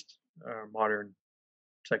 westernized modern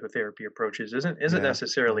psychotherapy approaches isn't Yeah. Yeah.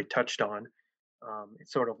 necessarily touched on.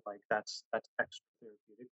 It's sort of like that's extra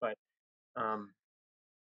therapeutic, but um,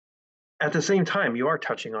 at the same time, you are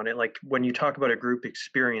touching on it. Like when you talk about a group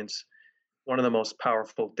experience, one of the most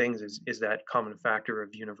powerful things is that common factor of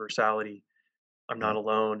universality. I'm not Yeah.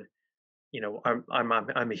 alone. You know,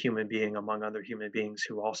 I'm a human being among other human beings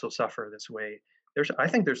who also suffer this way. I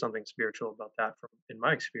think there's something spiritual about that from in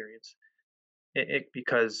my experience.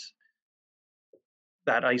 Because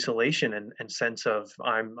that isolation and sense of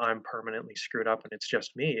I'm permanently screwed up and it's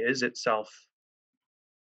just me is itself,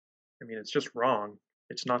 I mean, it's just wrong.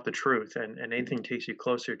 It's not the truth, and anything takes you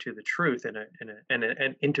closer to the truth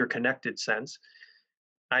an interconnected sense.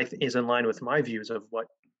 Is in line with my views of what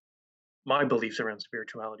my beliefs around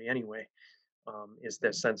spirituality anyway. Is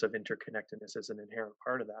this sense of interconnectedness as an inherent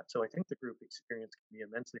part of that. So I think the group experience can be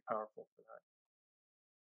immensely powerful for that,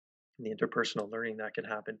 and the interpersonal learning that can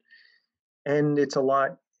happen. And it's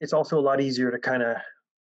also a lot easier to kind of,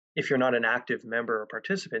 if you're not an active member or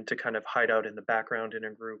participant, to kind of hide out in the background in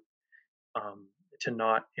a group, to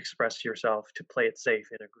not express yourself, to play it safe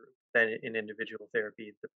in a group. Then in individual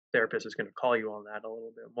therapy, the therapist is going to call you on that a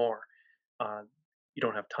little bit more. Uh, you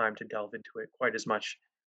don't have time to delve into it quite as much.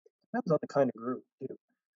 Depends on the kind of group too.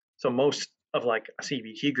 So most of like a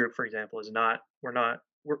CBT group, for example, is not.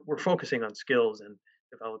 We're focusing on skills and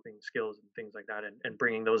developing skills and things like that, and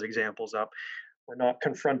bringing those examples up. We're not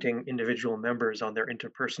confronting individual members on their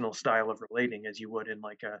interpersonal style of relating as you would in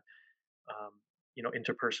like a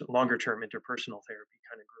interpersonal, longer term interpersonal therapy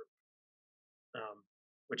kind of group,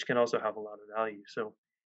 which can also have a lot of value. So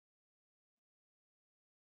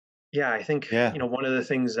yeah, I think Yeah. one of the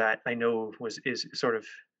things that I know was is sort of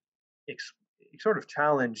ex- sort of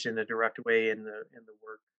challenged in a direct way in the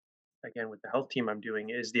work, again with the health team I'm doing,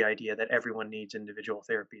 is the idea that everyone needs individual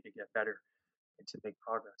therapy to get better and to make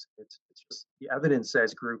progress. It's just the evidence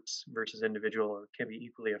says groups versus individual can be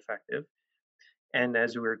equally effective. And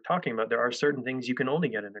as we were talking about, there are certain things you can only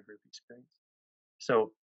get in a group experience.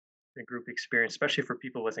 So the group experience, especially for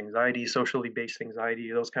people with anxiety, socially based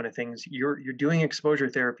anxiety, those kind of things, you're doing exposure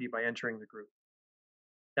therapy by entering the group.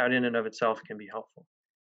 That in and of itself can be helpful.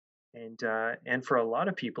 And for a lot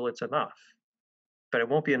of people, it's enough, but it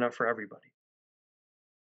won't be enough for everybody.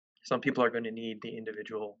 Some people are going to need the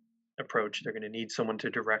individual approach. They're going to need someone to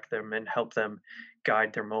direct them and help them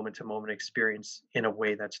guide their moment to moment experience in a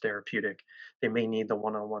way that's therapeutic. They may need the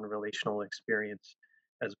one on one relational experience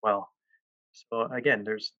as well. So again,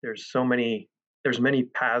 there's so many. there's many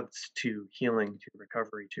paths to healing, to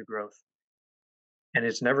recovery, to growth, and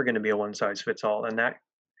it's never going to be a one size fits all. And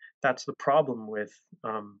that's the problem with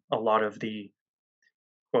a lot of the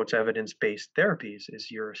quotes evidence based therapies is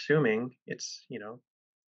you're assuming it's,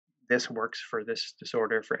 this works for this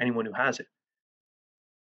disorder for anyone who has it.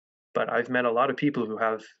 But I've met a lot of people who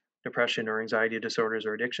have depression or anxiety disorders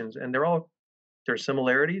or addictions, and there's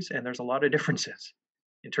similarities and there's a lot of differences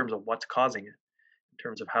in terms of what's causing it, in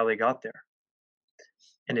terms of how they got there.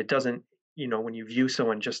 And it doesn't, when you view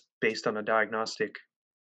someone just based on a diagnostic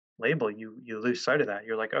label, you lose sight of that.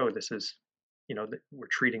 You're like, oh, this is, we're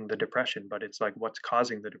treating the depression, but it's like what's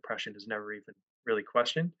causing the depression is never even really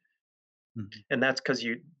questioned. Mhm. And that's because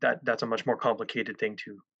that's a much more complicated thing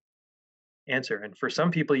to answer. And for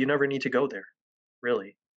some people, you never need to go there,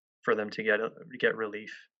 really, for them to get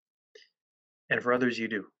relief. And for others, you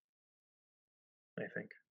do, I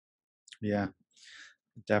think. Yeah,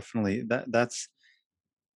 definitely. That's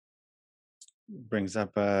brings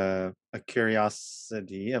up a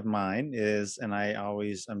curiosity of mine is, and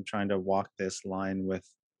I'm trying to walk this line with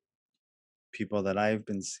people that I've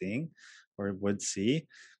been seeing or would see.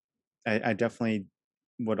 I definitely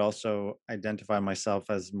would also identify myself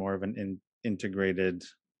as more of an integrated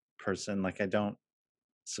person. Like I don't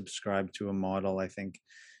subscribe to a model. I think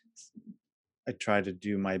I try to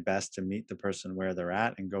do my best to meet the person where they're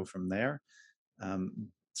at and go from there.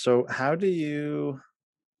 So how do you?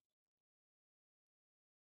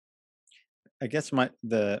 I guess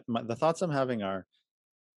the thoughts I'm having are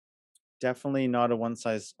definitely not a one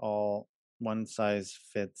size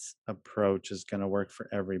fits approach is going to work for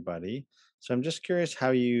everybody. So I'm just curious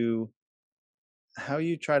how you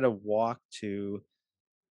try to walk to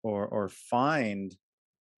or find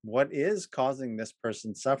what is causing this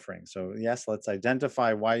person suffering. So yes, let's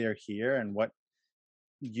identify why you're here and what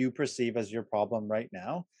you perceive as your problem right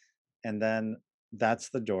now, and then that's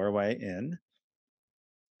the doorway in.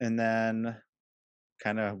 And then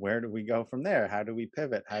kind of where do we go from there? How do we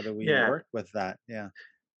pivot? How do we Yeah. work with that? Yeah.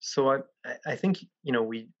 So I think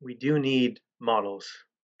we do need models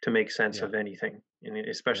to make sense Yeah. of anything, and Yeah.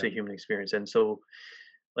 especially human experience. And so,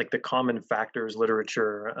 like the common factors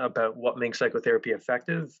literature about what makes psychotherapy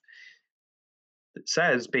effective, it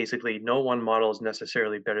says basically no one model is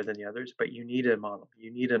necessarily better than the others, but you need a model, you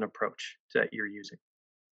need an approach that you're using.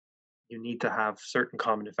 You need to have certain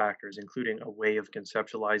common factors, including a way of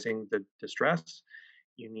conceptualizing the distress.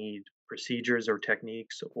 You need procedures or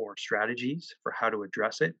techniques or strategies for how to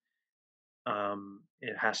address it.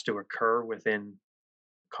 It has to occur within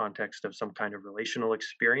context of some kind of relational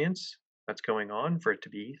experience that's going on for it to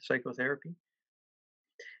be psychotherapy.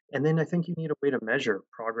 And then I think you need a way to measure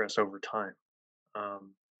progress over time.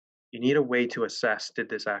 Um, you need a way to assess, did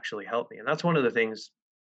this actually help me? And that's one of the things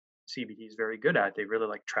CBT is very good at. They really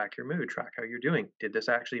like track your mood, track how you're doing. Did this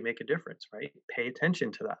actually make a difference? Right? Pay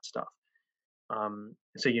attention to that stuff.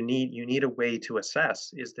 So you need a way to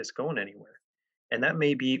assess, is this going anywhere? And that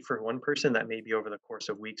may be for one person, that may be over the course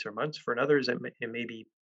of weeks or months. For others, it may be,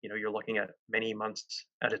 you're looking at many months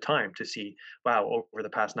at a time to see, wow, over the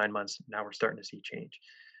past 9 months, now we're starting to see change,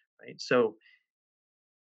 right? So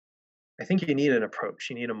I think you need an approach,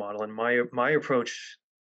 you need a model. And my approach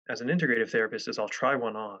as an integrative therapist is I'll try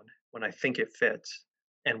one on when I think it fits,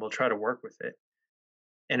 and we'll try to work with it.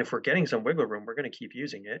 And if we're getting some wiggle room, we're going to keep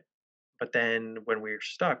using it. But then when we're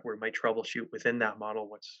stuck, we might troubleshoot within that model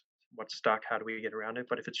what's stuck, how do we get around it?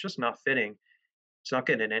 But if it's just not fitting, it's not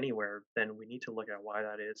getting anywhere, then we need to look at why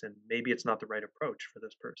that is, and maybe it's not the right approach for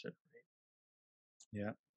this person. Right?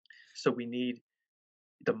 Yeah. So we need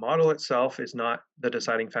the model itself is not the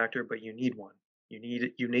deciding factor, but you need one. You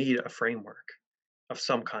need a framework of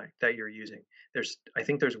some kind that you're using. I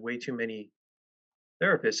think there's way too many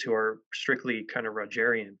therapists who are strictly kind of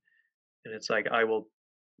Rogerian, and it's like I will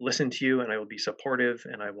listen to you and I will be supportive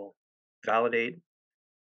and I will validate.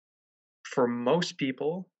 For most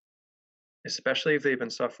people, especially if they've been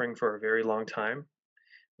suffering for a very long time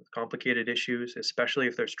with complicated issues, especially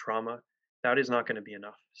if there's trauma, that is not going to be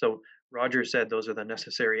enough. So Roger said those are the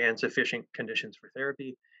necessary and sufficient conditions for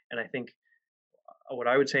therapy. And I think what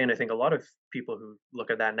I would say, and I think a lot of people who look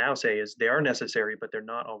at that now say, is they are necessary, but they're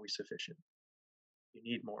not always sufficient. You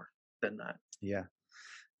need more than that. Yeah.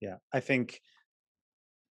 Yeah. I think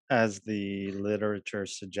as the literature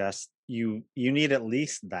suggests, you need at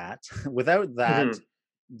least that. Without that, Hmm.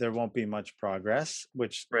 there won't be much progress,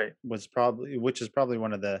 Right. which is probably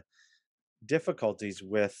one of the difficulties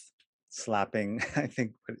with slapping. I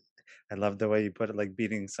think I love the way you put it, like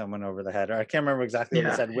beating someone over the head. Or I can't remember exactly what you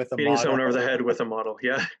Yeah. said, with a Beating someone over model. the head with a model.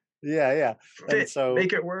 Yeah. Yeah, yeah. And Fit. so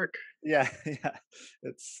Make it work. yeah, yeah.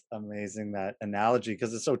 It's amazing that analogy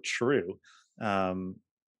because it's so true. Um,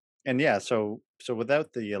 and yeah, so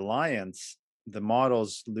without the alliance, the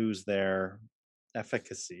models lose their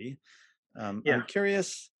efficacy. Yeah. I'm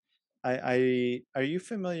curious. I are you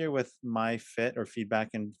familiar with MyFit or feedback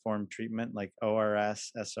informed treatment like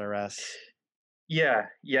ORS, SRS? Yeah,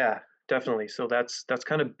 yeah, definitely. So that's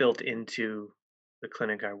kind of built into the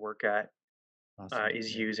clinic I work at. Awesome.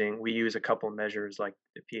 Is Yeah. using We use a couple measures like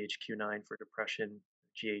the PHQ-9 for depression,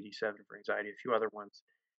 G87 for anxiety, a few other ones,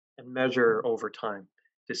 and measure over time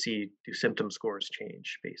to see do symptom scores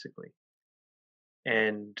change, basically.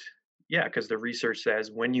 And yeah, because the research says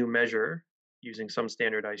when you measure using some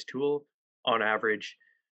standardized tool, on average,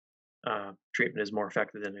 treatment is more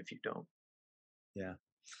effective than if you don't. Yeah.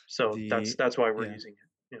 So that's The that's why we're yeah, using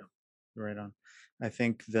it. Yeah. right on. I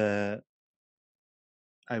think I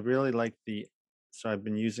really like the so I've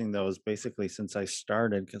been using those basically since I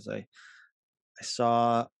started because I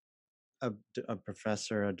saw a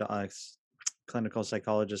professor, clinical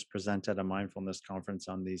psychologist present at a mindfulness conference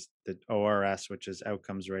on the ORS, which is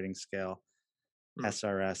outcomes rating scale, Mm.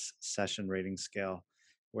 SRS, session rating scale,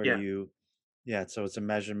 where Yeah. yeah, so it's a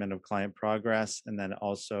measurement of client progress and then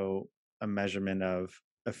also a measurement of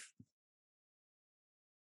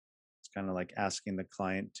it's kind of like asking the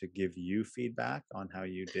client to give you feedback on how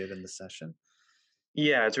you did in the session.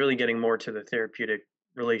 Yeah, it's really getting more to the therapeutic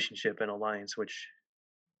relationship and alliance, which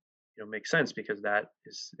makes sense because that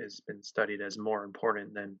is has been studied as more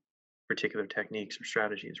important than particular techniques or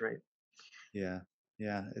strategies, right? Yeah.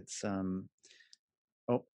 Yeah,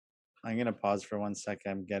 oh, I'm gonna pause for 1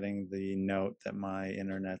 second. I'm getting the note that my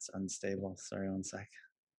internet's unstable. Sorry, 1 sec.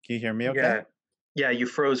 Can you hear me okay? Yeah, yeah, you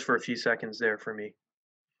froze for a few seconds there for me,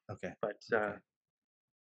 Okay. but Okay.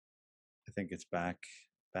 I think it's back.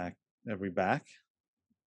 Back. Are we back?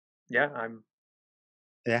 yeah, I'm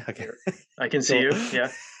Yeah, okay. here. I can see Cool. you.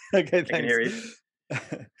 Yeah, Okay, I can thanks. hear you.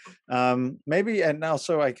 Maybe and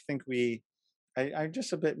also I think I'm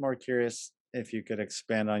just a bit more curious if you could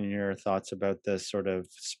expand on your thoughts about the sort of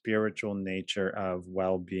spiritual nature of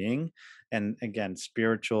well-being. And again,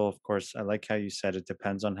 spiritual, of course, I like how you said it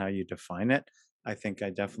depends on how you define it. I think I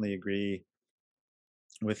definitely agree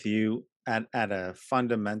with you at a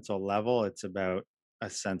fundamental level. It's about a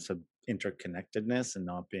sense of interconnectedness and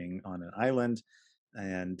not being on an island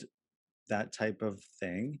and that type of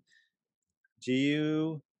thing. Do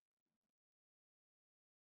you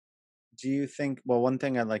do you think well one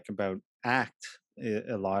thing I like about ACT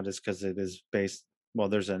a lot is because it is based well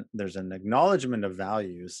there's an acknowledgement of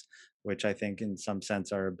values which I think in some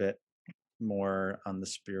sense are a bit more on the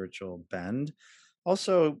spiritual bend.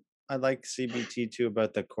 Also, I like CBT too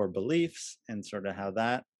about the core beliefs and sort of how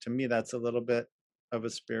that to me that's a little bit of a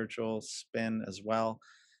spiritual spin as well.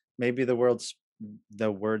 Maybe the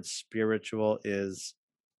word spiritual is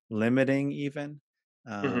limiting even.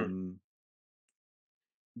 Hmm. Um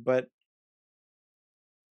but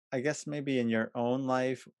I guess maybe in your own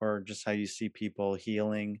life or just how you see people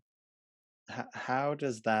healing, how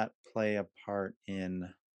does that play a part in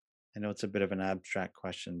I know it's a bit of an abstract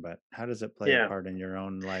question, but how does it play a Yeah. part in your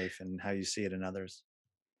own life and how you see it in others?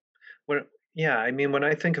 Yeah, I mean, when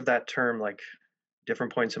I think of that term, like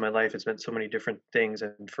different points in my life, it's meant so many different things,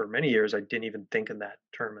 and for many years, I didn't even think in that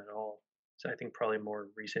term at all. So I think probably more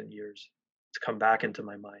recent years, it's come back into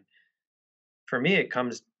my mind. For me, it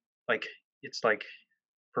comes like it's like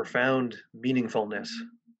profound meaningfulness.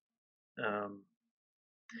 Um,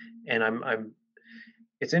 and I'm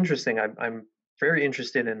it's interesting. I'm very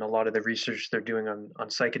interested in a lot of the research they're doing on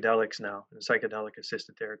psychedelics now and psychedelic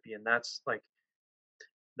assisted therapy, and that's like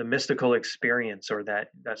the mystical experience or that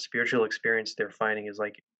spiritual experience they're finding is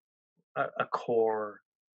like a core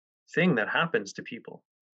thing that happens to people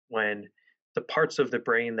when the parts of the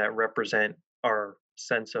brain that represent our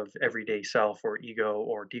sense of everyday self or ego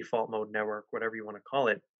or default mode network, whatever you want to call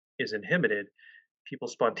it, is inhibited. People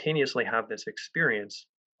spontaneously have this experience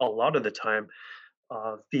a lot of the time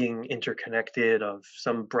of being interconnected, of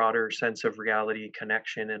some broader sense of reality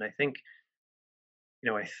connection. And I think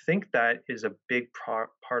that is a big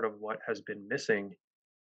part of what has been missing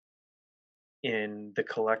in the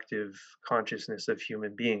collective consciousness of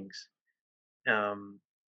human beings. Um,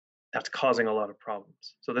 that's causing a lot of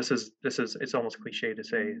problems. So this is it's almost cliche to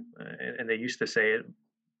say, and they used to say it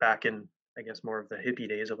back in I guess more of the hippie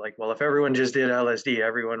days of like, well, if everyone just did LSD,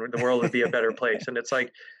 the world would be a better place. And it's like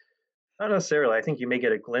not necessarily. I think you may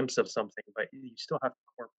get a glimpse of something, but you still have to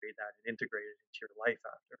incorporate that and integrate it into your life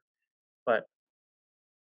after. But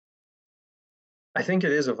I think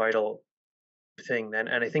it is a vital thing then,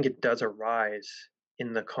 and I think it does arise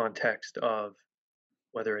in the context of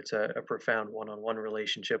whether it's a profound one-on-one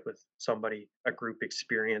relationship with somebody, a group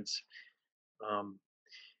experience, um,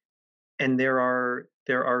 And there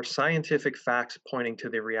are scientific facts pointing to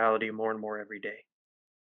the reality more and more every day.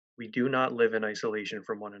 We do not live in isolation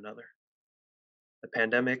from one another. The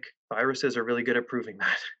pandemic viruses are really good at proving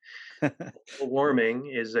that. Global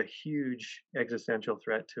warming is a huge existential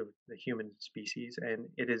threat to the human species, and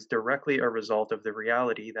it is directly a result of the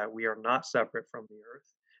reality that we are not separate from the earth.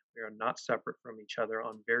 We are not separate from each other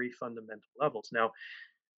on very fundamental levels. Now,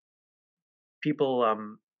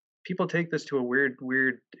 people people take this to a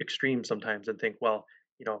weird extreme sometimes and think, well,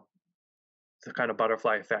 you know, the kind of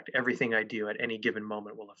butterfly effect. Everything I do at any given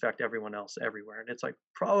moment will affect everyone else everywhere. And it's like,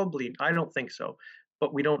 probably, I don't think so.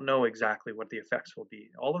 But we don't know exactly what the effects will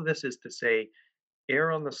be. All of this is to say,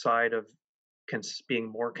 err on the side of being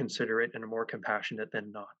more considerate and more compassionate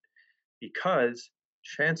than not, because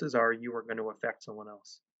chances are you are going to affect someone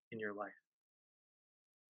else in your life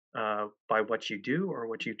by what you do or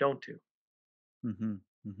what you don't do. Hmm.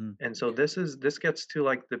 Hmm. And so this gets to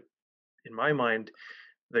like in my mind,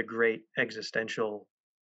 the great existential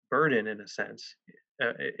burden in a sense.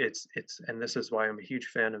 It's and this is why I'm a huge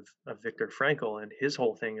fan of Viktor Frankl, and his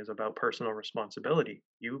whole thing is about personal responsibility.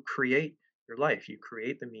 You create your life, you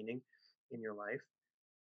create the meaning in your life,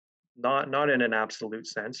 not in an absolute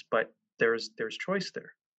sense, but there's choice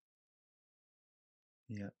there.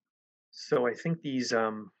 Yeah. So I think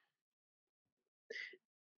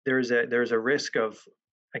there's a risk of,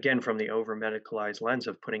 again, from the over medicalized lens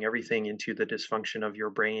of putting everything into the dysfunction of your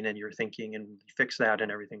brain and your thinking and fix that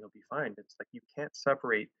and everything will be fine. It's like you can't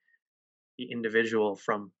separate the individual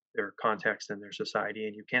from their context and their society,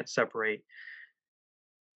 and you can't separate,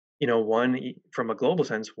 from a global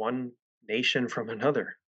sense, one nation from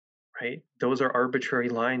another, right? Those are arbitrary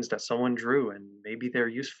lines that someone drew, and maybe they're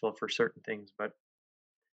useful for certain things, but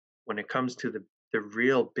when it comes to the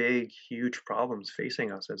real big huge problems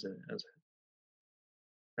facing us as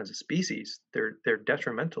a species, they're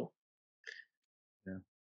detrimental. Yeah.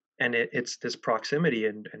 And it's this proximity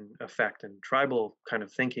and effect and tribal kind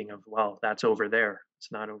of thinking of, well, that's over there,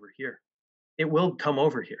 it's not over here. It will come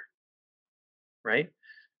over here, right?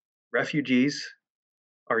 Refugees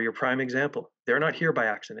are your prime example. They're not here by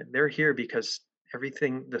accident. They're here because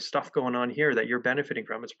everything, the stuff going on here that you're benefiting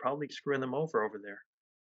from, is probably screwing them over there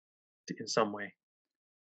in some way.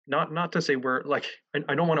 Not to say we're like,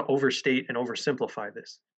 I don't want to overstate and oversimplify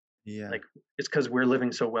this. Yeah. Like, it's because we're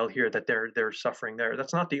living so well here that they're suffering there.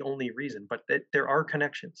 That's not the only reason, but there are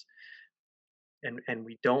connections. And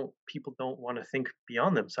we don't people don't want to think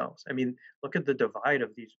beyond themselves. I mean, look at the divide of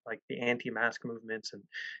these, like the anti-mask movements and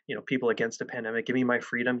people against the pandemic. Give me my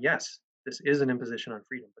freedom. Yes, this is an imposition on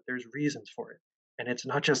freedom, but there's reasons for it. And it's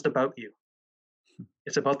not just about you.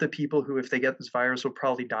 It's about the people who, if they get this virus, will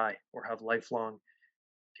probably die or have lifelong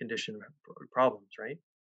condition problems, right?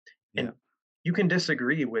 Yeah. And you can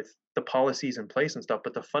disagree with the policies in place and stuff,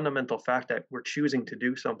 but the fundamental fact that we're choosing to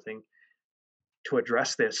do something to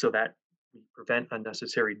address this so that we prevent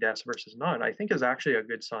unnecessary deaths versus not, I think is actually a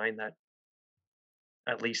good sign that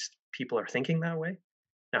at least people are thinking that way.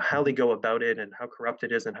 Now, how they Hmm. go about it and how corrupt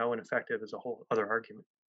it is and how ineffective is a whole other argument.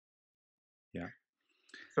 Yeah.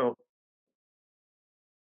 So,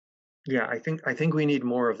 yeah, I think we need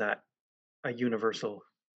more of that, a universal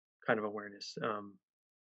kind of awareness.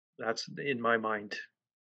 That's in my mind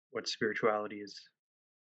what spirituality is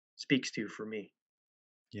speaks to for me.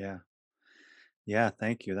 Yeah. Yeah.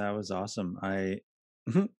 Thank you. That was awesome.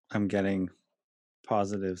 I'm getting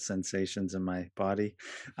positive sensations in my body.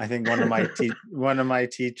 I think one of my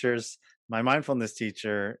teachers, my mindfulness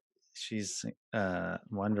teacher, she's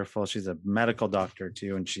wonderful. She's a medical doctor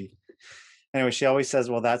too, and she always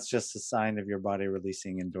says, "Well, that's just a sign of your body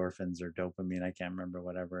releasing endorphins or dopamine." I can't remember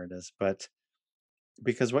whatever it is, but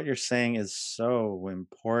because what you're saying is so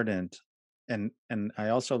important, and I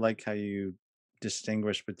also like how you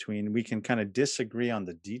distinguish between we can kind of disagree on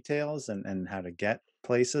the details and how to get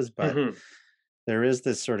places, but Hmm. there is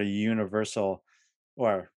this sort of universal,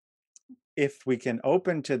 or if we can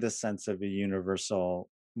open to the sense of a universal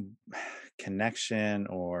connection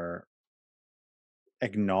or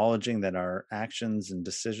acknowledging that our actions and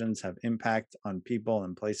decisions have impact on people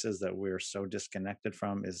and places that we're so disconnected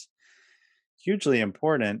from is hugely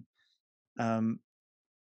important. um,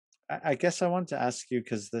 I guess I want to ask you,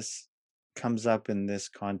 because this comes up in this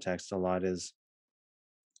context a lot, is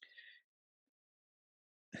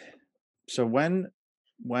so when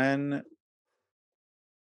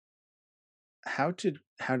how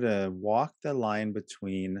to walk the line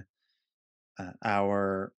between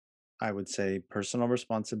our, I would say, personal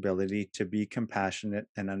responsibility to be compassionate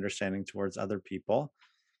and understanding towards other people,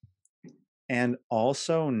 and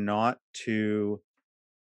also not to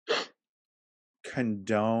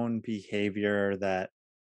condone behavior that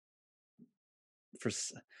for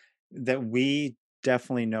that we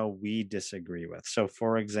definitely know we disagree with. So,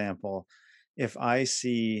 for example, if I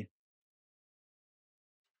see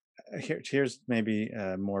here's maybe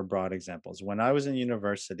more broad examples. When I was in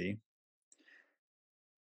university,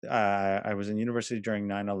 I was in university during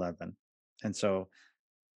 9/11, and so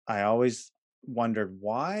I always wondered,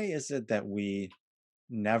 why is it that we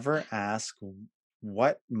never ask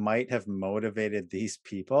what might have motivated these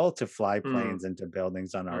people to fly Mm, planes into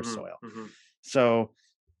buildings on our mhm, soil? mhm. So,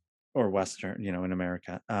 or Western, in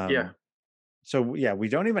America. Yeah, So yeah, we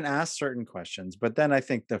don't even ask certain questions. But then I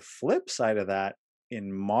think the flip side of that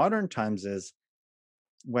in modern times is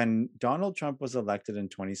when Donald Trump was elected in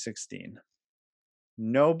 2016,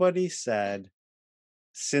 nobody said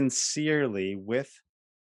sincerely with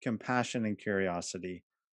compassion and curiosity,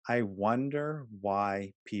 I wonder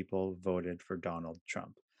why people voted for Donald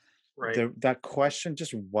Trump. right. That question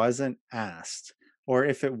just wasn't asked. Or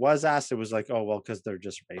if it was asked, it was like, oh, well, because they're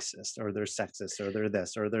just racist or they're sexist or they're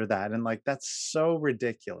this or they're that. And like, that's so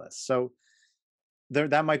ridiculous. So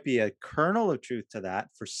that might be a kernel of truth to that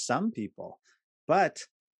for some people. But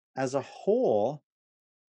as a whole,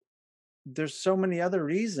 there's so many other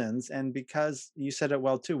reasons. And because you said it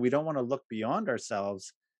well too, we don't want to look beyond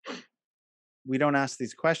ourselves. We don't ask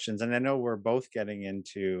these questions. And I know we're both getting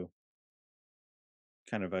into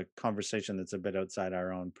kind of a conversation that's a bit outside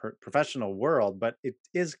our own professional world, but it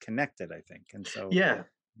is connected, I think. And so, Yeah.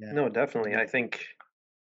 yeah, No, definitely. yeah, I think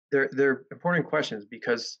they're important questions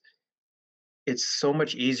because it's so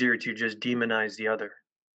much easier to just demonize the other,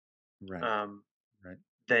 right, um, right.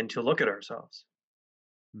 than to look at ourselves.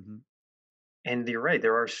 Hmm. And you're right.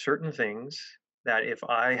 There are certain things that if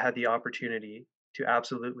I had the opportunity to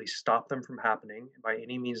absolutely stop them from happening by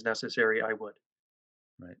any means necessary, I would.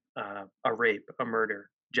 Right, A rape, a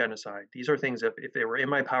murder, genocide. These are things that if they were in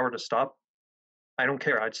my power to stop, I don't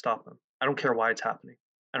care. I'd stop them. I don't care why it's happening.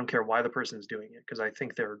 I don't care why the person's doing it because I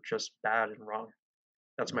think they're just bad and wrong.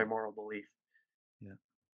 That's my right. moral belief. Yeah,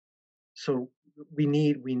 So we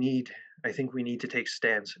need I think we need to take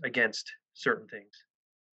stands against certain things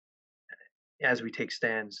as we take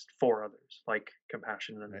stands for others, like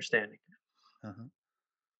compassion and right. understanding. Uh-huh.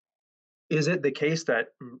 Is it the case that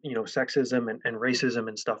sexism and racism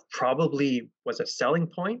and stuff probably was a selling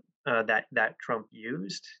point that Trump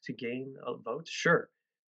used to gain votes? Sure,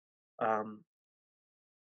 um,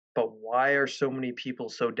 but why are so many people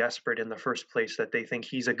so desperate in the first place that they think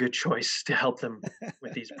he's a good choice to help them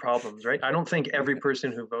with these problems? Right? I don't think every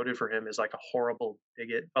person who voted for him is like a horrible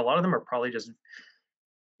bigot. A lot of them are probably just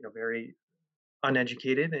very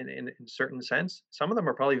uneducated in certain sense. Some of them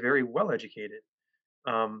are probably very well educated.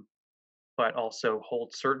 Um, but also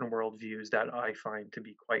hold certain worldviews that I find to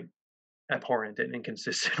be quite abhorrent and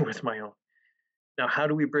inconsistent with my own. Now, how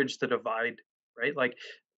do we bridge the divide? Right? Like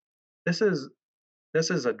this is this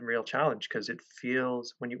is a real challenge because it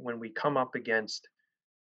feels when we come up against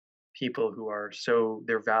people who are so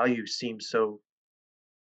their values seem so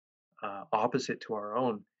opposite to our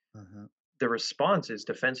own, Uh-huh. the response is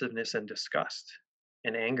defensiveness and disgust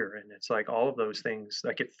and anger, and it's like all of those things.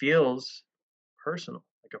 Like it feels personal,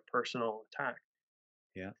 like a personal attack,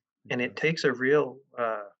 Yeah, it and it does. takes a real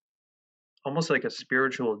almost like a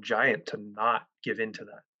spiritual giant to not give into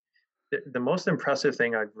that. The most impressive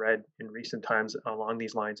thing I've read in recent times along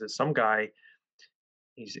these lines is some guy.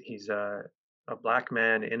 He's a black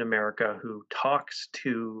man in America who talks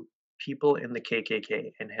to people in the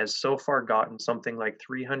KKK and has so far gotten something like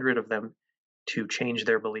 300 of them to change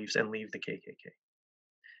their beliefs and leave the KKK.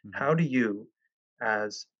 Hmm. How do you,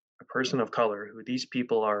 as a person of color, who these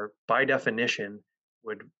people are by definition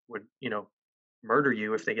would murder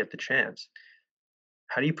you if they get the chance?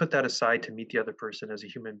 How do you put that aside to meet the other person as a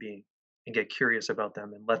human being and get curious about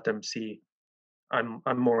them and let them see I'm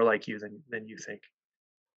more like you than you think?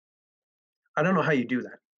 I don't know how you do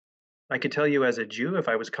that. I could tell you as a Jew, if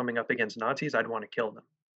I was coming up against Nazis, I'd want to kill them.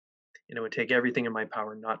 And it would take everything in my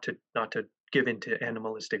power not to give into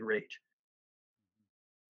animalistic rage.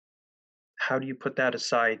 How do you put that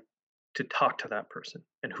aside to talk to that person?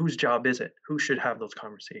 And whose job is it? Who should have those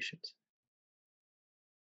conversations?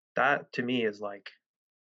 That to me is like,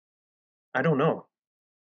 I don't know,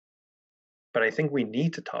 but I think we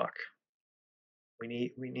need to talk. We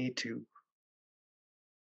need to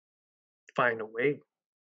find a way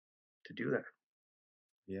to do that.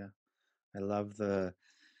 Yeah. I love the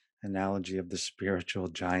analogy of the spiritual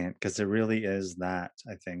giant because it really is that,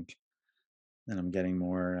 I think. And I'm getting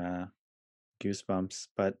more goosebumps.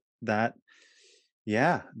 But that,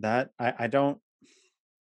 yeah, that I don't,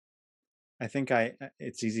 I think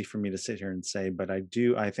it's easy for me to sit here and say, but I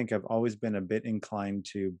think I've always been a bit inclined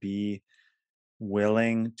to be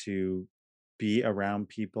willing to be around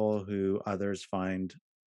people who others find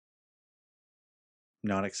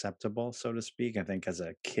not acceptable, so to speak. I think as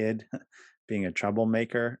a kid, being a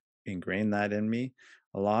troublemaker ingrained that in me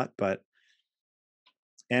a lot. But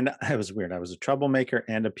and I was weird. I was a troublemaker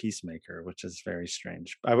and a peacemaker, which is very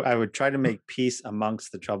strange. I would try to make peace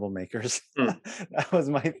amongst the troublemakers. Mm, That was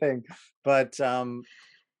my thing. But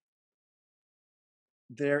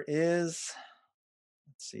there is,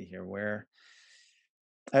 let's see here, where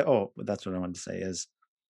oh, that's what I wanted to say is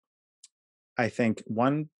I think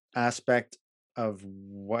one aspect of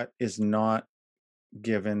what is not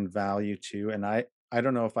given value to, and I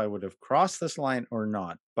don't know if I would have crossed this line or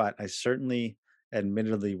not, but I certainly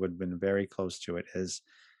admittedly would have been very close to it, is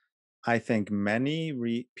I think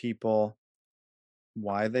many people,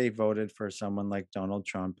 why they voted for someone like Donald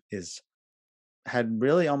Trump is had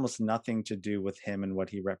really almost nothing to do with him and what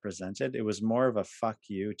he represented. It was more of a fuck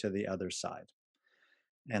you to the other side.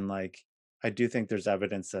 And like I do think there's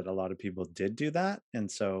evidence that a lot of people did do that. And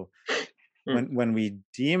so mm, when we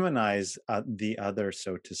demonize the other,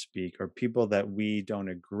 so to speak, or people that we don't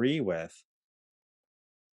agree with,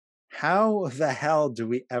 how the hell do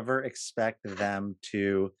we ever expect them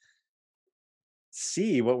to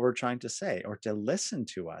see what we're trying to say or to listen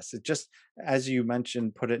to us? It just, as you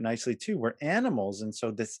mentioned, put it nicely too, we're animals. And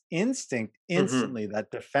so this instinct, mhm, instantly,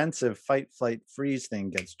 that defensive fight, flight, freeze thing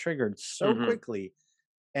gets triggered so mhm, quickly.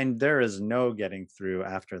 And there is no getting through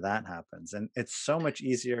after that happens. And it's so much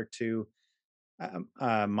easier to,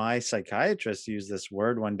 my psychiatrist used this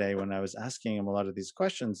word one day when I was asking him a lot of these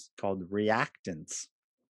questions called reactance.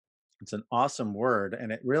 It's an awesome word.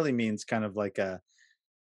 And it really means kind of like a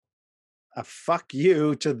fuck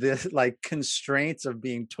you to the like constraints of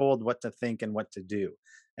being told what to think and what to do.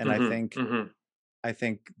 And mhm, mhm, I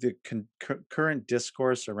think the current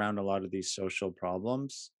discourse around a lot of these social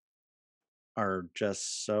problems are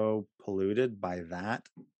just so polluted by that.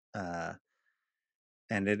 Uh,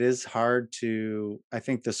 and it is hard to, I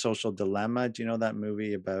think, The Social Dilemma. Do you know that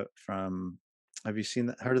movie about from? Have you seen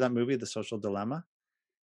that? Heard of that movie, The Social Dilemma?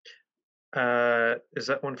 is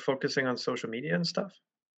that one focusing on social media and stuff?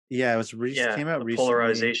 Yeah, it was just Yeah, came out the recently.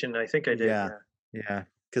 polarization, I think I did, Yeah, yeah. yeah,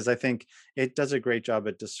 because I think it does a great job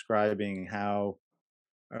at describing how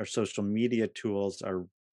our social media tools are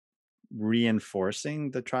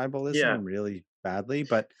reinforcing the Yeah, tribalism really badly.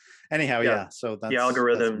 But anyhow, yeah. yeah. So The that's my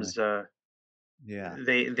algorithms, yeah,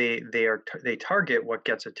 they target what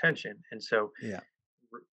gets attention, and so, yeah,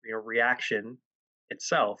 reaction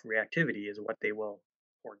itself, reactivity is what they will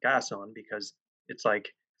pour gas on because it's like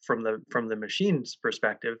from the machine's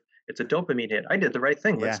perspective, it's a dopamine hit. I did the right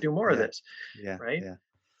thing. Let's yeah, do more of yeah, this, yeah, right? yeah.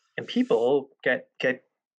 And people get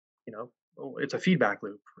it's a feedback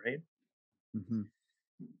loop, right? Hmm.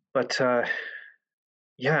 But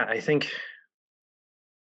yeah, I think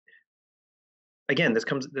again,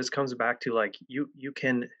 this comes back to like you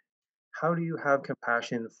can how do you have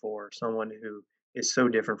compassion for someone who is so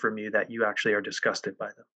different from you that you actually are disgusted by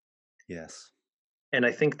them? Yes. And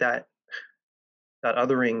I think that that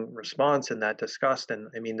othering response and that disgust, and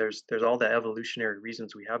I mean there's all the evolutionary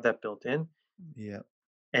reasons we have that built in. Yeah.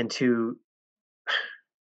 And to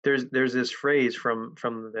there's this phrase from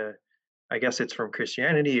the I guess it's from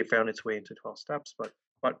Christianity, it found its way into 12 steps,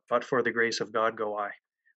 but for the grace of God go I.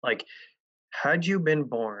 Like, had you been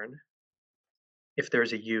born, if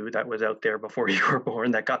there's a you that was out there before you were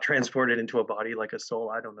born that got transported into a body like a soul,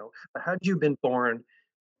 I don't know. But had you been born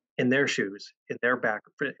in their shoes, in their back,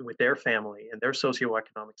 with their family and their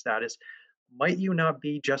socioeconomic status, might you not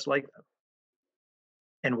be just like them?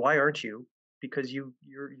 And why aren't you? Because your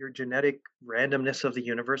genetic randomness of the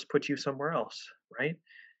universe puts you somewhere else, right?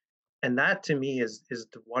 And that to me is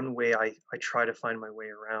the one way I try to find my way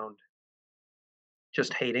around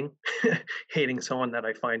just hating hating someone that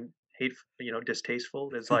I find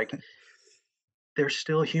distasteful is like they're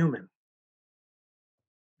still human.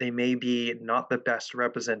 They may be not the best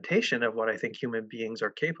representation of what I think human beings are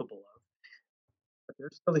capable of, but they're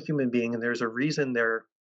still a human being and there's a reason they're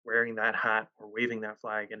wearing that hat or waving that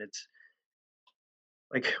flag. And it's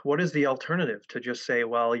like, what is the alternative to just say,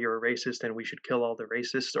 well, you're a racist and we should kill all the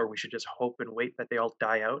racists, or we should just hope and wait that they all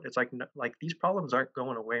die out? It's like, like these problems aren't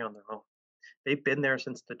going away on their own. They've been there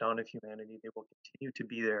since the dawn of humanity. They will continue to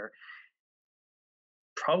be there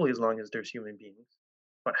probably as long as there's human beings.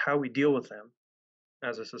 But how we deal with them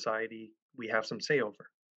as a society, we have some say over,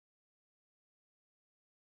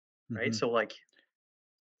 right? Hmm. So, like,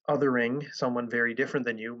 othering someone very different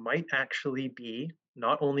than you might actually be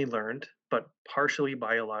not only learned, but partially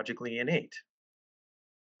biologically innate.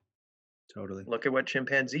 Totally. Look at what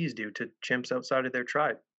chimpanzees do to chimps outside of their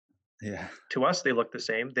tribe. Yeah. To us, they look the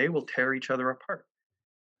same. They will tear each other apart.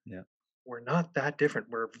 Yeah. we're not that different.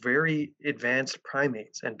 We're very advanced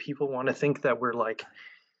primates, and people want to think that we're like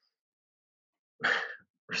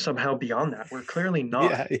we're somehow beyond that. We're clearly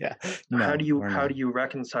not. Yeah, yeah. So how do No, you we're how not. do you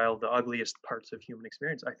reconcile the ugliest parts of human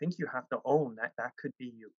experience? I think you have to own that that could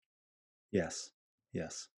be you. Yes.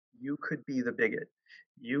 Yes. You could be the bigot.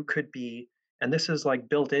 You could be, and this is like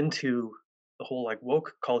built into the whole like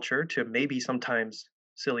woke culture to maybe sometimes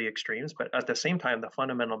silly extremes, but at the same time, the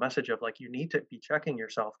fundamental message of like you need to be checking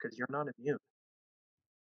yourself because you're not immune.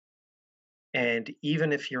 And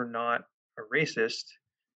even if you're not a racist,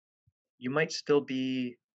 you might still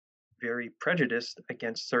be very prejudiced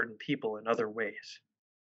against certain people in other ways,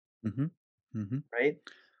 Mhm. Mhm. right?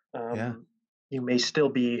 Yeah. Um, you may still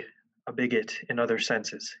be a bigot in other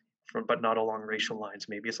senses, but not along racial lines.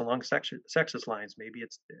 Maybe it's along sexist lines. Maybe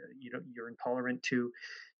it's you're intolerant to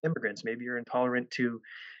immigrants. Maybe you're intolerant to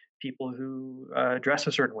people who dress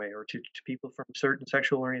a certain way, or to people from certain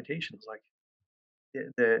sexual orientations. Like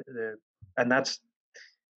the and that's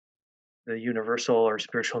the universal or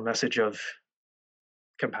spiritual message of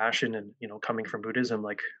compassion and coming from Buddhism.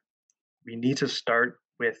 Like we need to start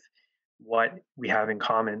with what we have in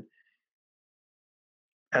common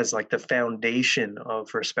as like the foundation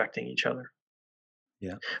of respecting each other.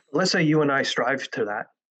 Yeah. Let's say you and I strive to that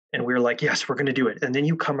and we're like, yes, we're going to do it. And then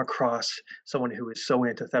you come across someone who is so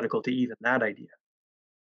antithetical to even that idea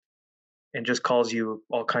and just calls you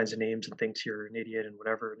all kinds of names and thinks you're an idiot and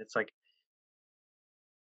whatever. And it's like,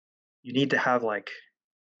 you need to have like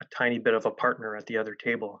a tiny bit of a partner at the other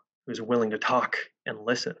table who's willing to talk and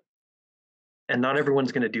listen. And not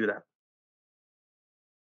everyone's going to do that.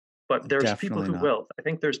 But there's people Definitely who not. will. I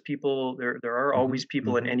think there's people there are Mhm. always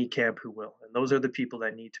people in Mhm. any camp who will. And those are the people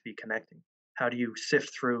that need to be connecting. How do you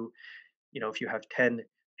sift through, if you have 10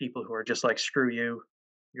 people who are just like screw you,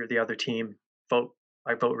 you're the other team, vote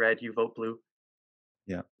I vote red, you vote blue.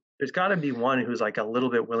 Yeah. There's got to be one who's like a little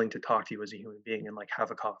bit willing to talk to you as a human being and like have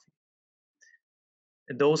a coffee.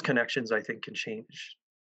 And those connections I think can change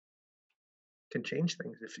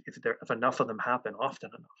things if enough of them happen often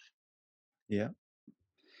enough. Yeah.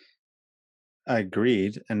 I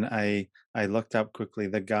agreed, and I looked up quickly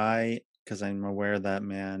the guy because I'm aware that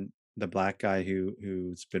man, the black guy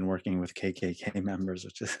who's been working with KKK members,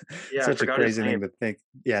 which is Yeah, I such a forgot his crazy name. thing to think.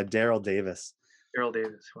 Yeah, Daryl Davis. Daryl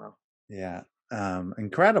Davis. Wow. Yeah,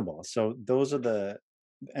 incredible. So those are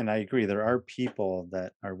and I agree, there are people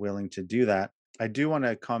that are willing to do that. I do want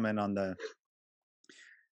to comment on the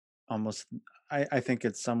almost. I think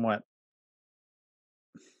it's somewhat.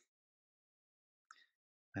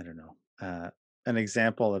 I don't know. An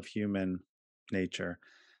example of human nature,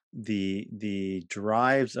 the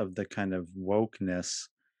drives of the kind of wokeness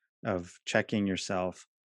of checking yourself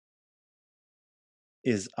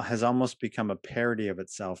has almost become a parody of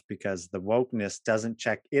itself because the wokeness doesn't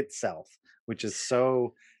check itself, which is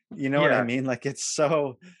so, you know what I Yeah. mean? Like it's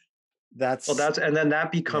so Well, that's and then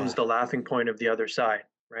that becomes yeah, the laughing point of the other side,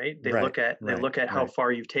 right? They right, look at they right, look at how right,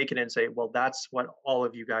 far you've taken it and say, "Well, that's what all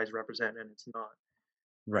of you guys represent," and it's not,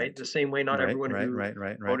 right? right, The same way, not right, everyone right, who right,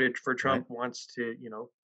 right, right, voted for right, Trump wants to,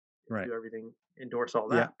 right. do everything, endorse all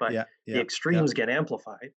Yeah, that, but yeah, the yeah, yeah. extremes get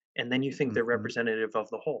amplified, and then you think they're Hmm. representative of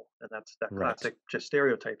the whole, and that's that Right. classic just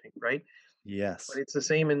stereotyping, right? But Yes. it's the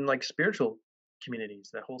same in like spiritual communities,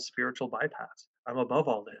 that whole spiritual bypass. I'm above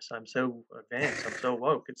all this. I'm so advanced. I'm so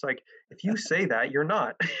woke. It's like if you say that, you're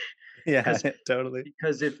not. Yeah, because totally.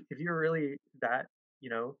 because if you're really that,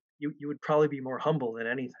 you would probably be more humble than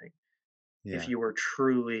anything if Yeah. you were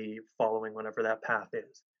truly following whatever that path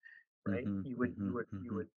is, right? Mhm, You would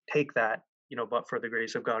mhm. take that, but for the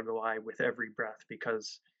grace of God go I with every breath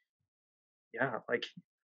because yeah, like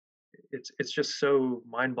it's just so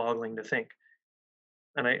mind-boggling to think.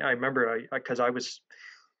 And I remember because I was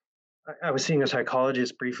seeing a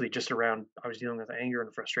psychologist briefly just around I was dealing with anger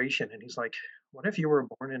and frustration, and he's like, "What if you were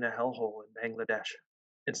born in a hellhole in Bangladesh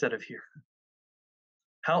instead of here?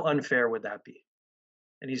 How unfair would that be?"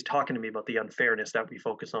 And he's talking to me about the unfairness that we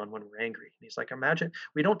focus on when we're angry. And he's like, "Imagine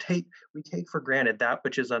we take for granted that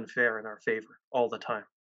which is unfair in our favor all the time."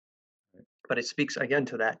 But it speaks again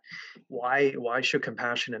to that. Why should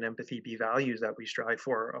compassion and empathy be values that we strive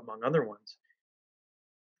for among other ones?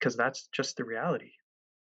 Because that's just the reality.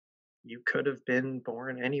 You could have been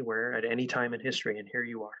born anywhere at any time in history, and here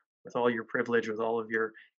you are with all your privilege, with all of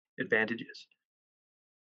your advantages.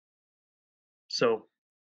 So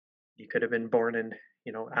you could have been born in,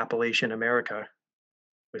 Appalachian America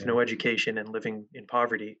with Yeah, no education and living in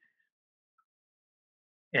poverty,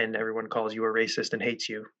 and everyone calls you a racist and hates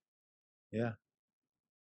you. yeah.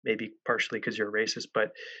 Maybe partially because you're a racist,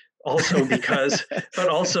 but also because, but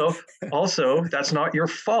also that's not your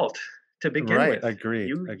fault. to begin Right. with. Agreed.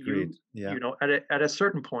 You Agreed. you Yeah. you know, at a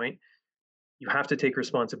certain point, you have to take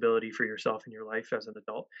responsibility for yourself and your life as an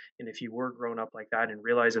adult. And if you were grown up like that and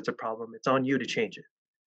realize it's a problem, it's on you to change it.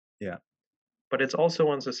 Yeah. But it's also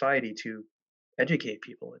on society to educate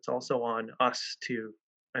people. It's also on us to,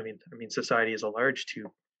 I mean, society as a large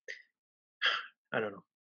to, I don't know.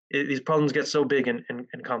 These problems get so big and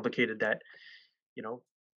complicated that, you know,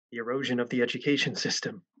 the erosion of the education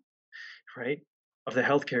system, right? Of the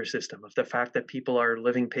healthcare system, of the fact that people are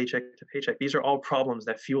living paycheck to paycheck. These are all problems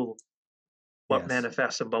that fuel what Yes.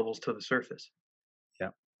 manifests and bubbles to the surface.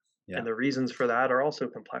 Yeah. And Yeah. the reasons for that are also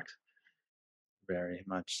complex. Very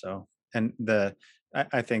much so. And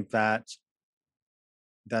I think that's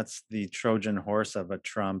the Trojan horse of a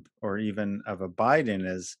Trump or even of a Biden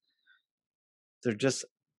is they're just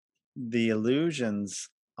the illusions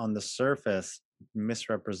on the surface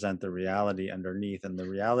misrepresent the reality underneath. And the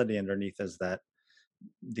reality underneath is that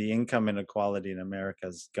the income inequality in America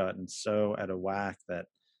has gotten so out of whack that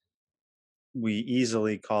we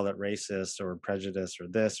easily call it racist or prejudice or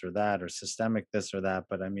this or that or systemic this or that.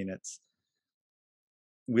 But I mean,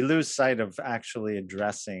 we lose sight of actually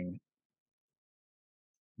addressing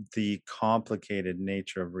the complicated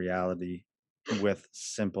nature of reality with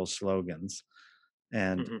simple slogans.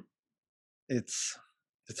 And Hmm. it's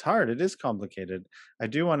it's hard. It is complicated. I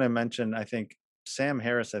do want to mention, I think Sam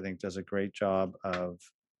Harris, I think, does a great job of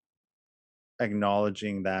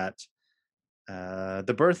acknowledging that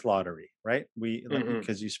the birth lottery, right? We like Hmm.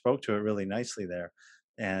 because you spoke to it really nicely there.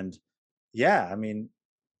 And yeah, I mean,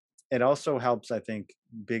 it also helps, I think,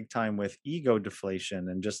 big time with ego deflation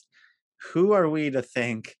and just who are we to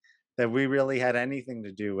think that we really had anything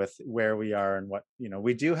to do with where we are and what,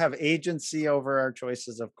 we do have agency over our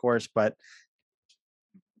choices, of course, but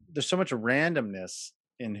there's so much randomness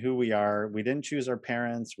in who we are. We didn't choose our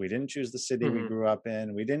parents. We didn't choose the city we Hmm. grew up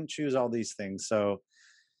in. We didn't choose all these things. So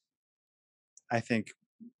I think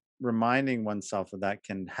reminding oneself of that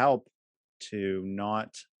can help to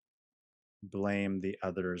not blame the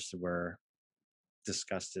others we're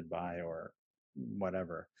disgusted by or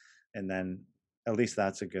whatever. And then at least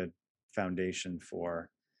that's a good foundation for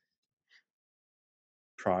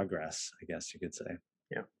progress, I guess you could say.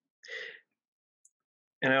 Yeah.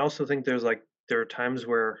 And I also think there are times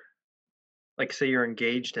where, like, say you're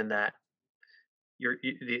engaged in that,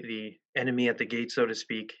 the enemy at the gate, so to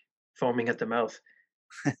speak, foaming at the mouth.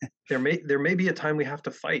 There may be a time we have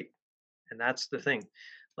to fight, and that's the thing.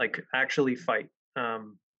 Like, actually fight.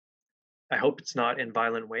 Um, I hope it's not in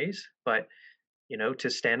violent ways, but to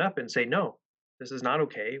stand up and say, no, this is not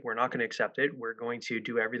okay. We're not going to accept it. We're going to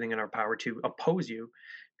do everything in our power to oppose you.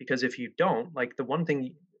 Because if you don't, like, the one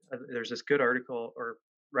thing, there's this good article or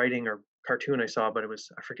writing or cartoon I saw, but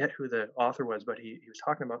I forget who the author was, but he was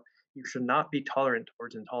talking about you should not be tolerant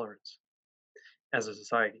towards intolerance as a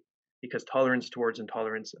society, because tolerance towards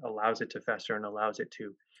intolerance allows it to fester and allows it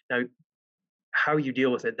to. Now, how you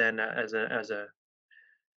deal with it then, as a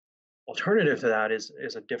alternative to that, is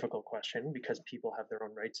a difficult question, because people have their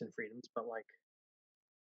own rights and freedoms. But, like,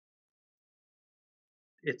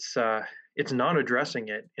 it's not addressing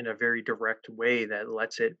it in a very direct way that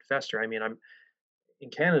lets it fester. I mean, I'm in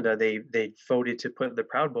Canada. They voted to put the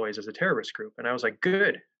Proud Boys as a terrorist group, and I was like,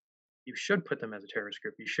 good. You should put them as a terrorist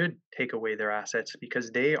group. You should take away their assets, because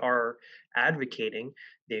they are advocating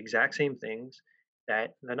the exact same things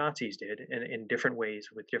that the Nazis did in different ways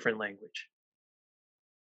with different language.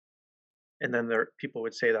 And then there people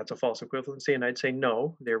would say that's a false equivalency, and I'd say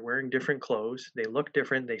no, they're wearing different clothes, they look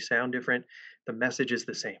different, they sound different, the message is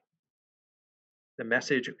the same. The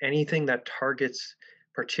message, anything that targets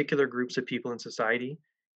particular groups of people in society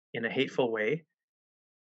in a hateful way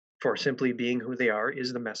for simply being who they are,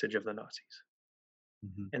 is the message of the Nazis.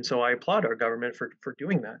 Mhm. And so I applaud our government for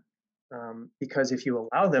doing that. Because if you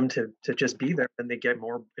allow them to just be there, then they get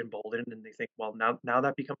more emboldened and they think, well, now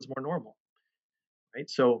that becomes more normal, right?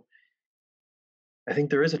 So I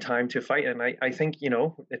think there is a time to fight, and I think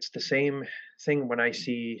it's the same thing when I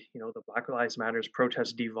see the Black Lives Matters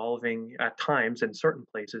protests devolving at times in certain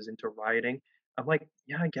places into rioting. I'm like,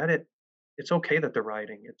 yeah, I get it. It's okay that they're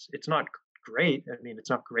rioting. It's not great. I mean, it's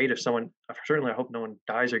not great if someone. Certainly, I hope no one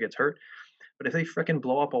dies or gets hurt. But if they fricking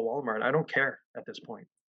blow up a Walmart, I don't care at this point.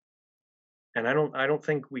 And I don't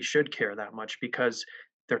think we should care that much, because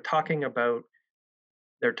they're talking about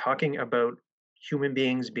they're talking about human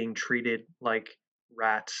beings being treated like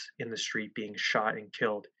rats in the street, being shot and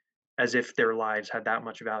killed, as if their lives had that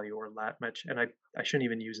much value or that much. And I shouldn't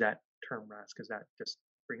even use that term, rats, because that just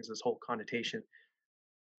brings this whole connotation.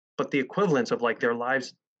 But the equivalence of, like, their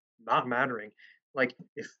lives not mattering, like,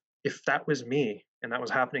 if that was me and that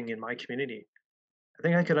was happening in my community, I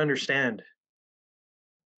think I could understand,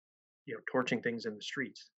 torching things in the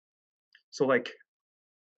streets. So like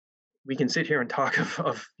we can sit here and talk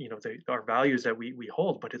of our values that we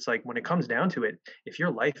hold, but it's like when it comes down to it, if your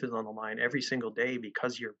life is on the line every single day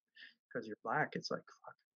because you're black, it's like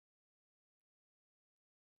fuck,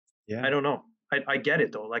 Yeah. I don't know. I get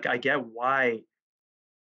it though. Like I get why,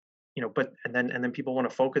 but and then people want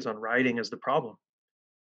to focus on rioting as the problem.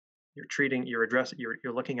 You're addressing,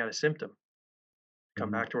 you're looking at a symptom. Come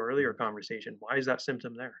Hmm. back to our earlier conversation. Why is that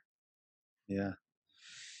symptom there? Yeah.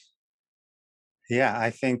 Yeah. I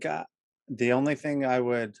think the only thing I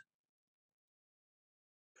would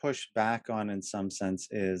push back on in some sense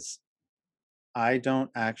is I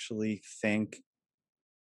don't actually think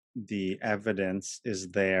the evidence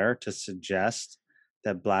is there to suggest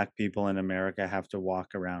that black people in America have to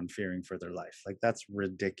walk around fearing for their life. Like that's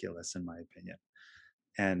ridiculous in my opinion.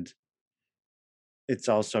 And it's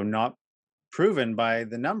also not proven by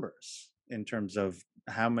the numbers in terms of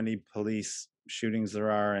how many police shootings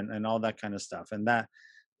there are and all that kind of stuff. And that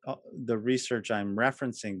the research I'm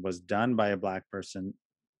referencing was done by a black person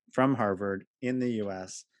from Harvard in the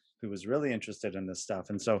US who was really interested in this stuff.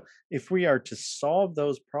 And so if we are to solve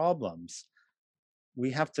those problems,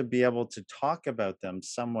 we have to be able to talk about them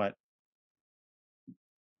somewhat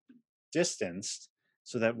distanced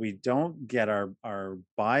so that we don't get our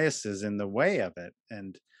biases in the way of it.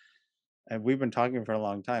 And we've been talking for a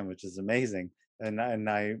long time, which is amazing. And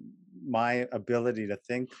I my ability to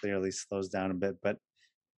think clearly slows down a bit. But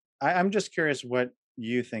I'm just curious what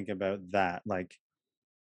you think about that. Like,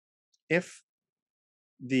 if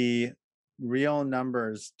the real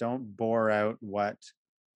numbers don't bore out what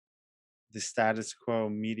the status quo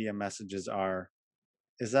media messages are,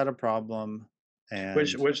 is that a problem?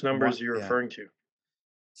 Which And which what? numbers are you Yeah. referring to?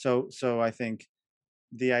 So I think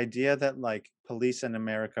the idea that like police in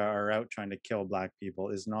America are out trying to kill black people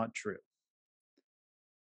is not true.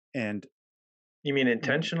 And You mean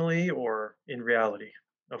intentionally or in reality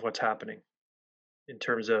of what's happening in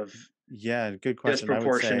terms of yeah, good question. I would say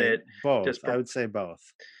disproportionate both. I dispro would say both.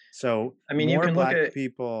 So I mean, you more can look black at y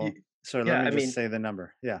people. Sorry, let yeah, me I just mean, say the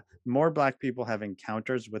number. Yeah, more black people have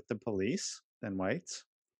encounters with the police than whites,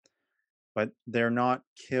 but they're not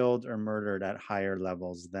killed or murdered at higher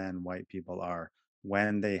levels than white people are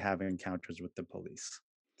when they have encounters with the police.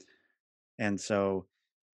 And so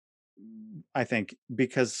I think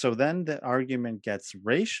because so then the argument gets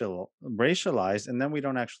racialized and then we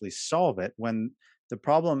don't actually solve it when the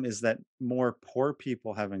problem is that more poor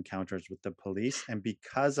people have encounters with the police and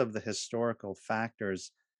because of the historical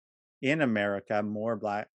factors in America more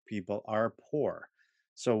black people are poor.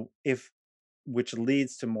 So if which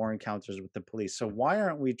leads to more encounters with the police. So why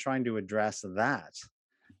aren't we trying to address that?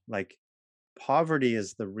 Like poverty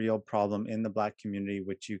is the real problem in the black community,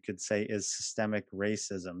 which you could say is systemic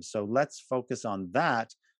racism. So let's focus on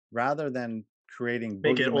that rather than creating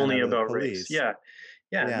make it boogeymen only out of the about race. police. Yeah.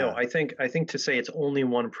 Yeah, no, Yeah, I think to say it's only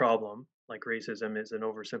one problem, like racism, is an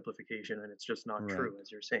oversimplification and it's just not right, true,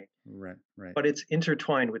 as you're saying. right. But it's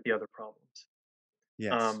intertwined with the other problems.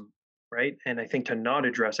 Yes, Um, right? And I think to not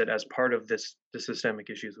address it as part of the systemic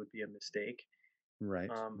issues would be a mistake. right,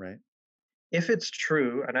 Um, right, if it's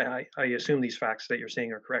true, and I assume these facts that you're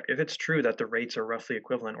saying are correct, if it's true that the rates are roughly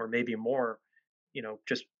equivalent or maybe more,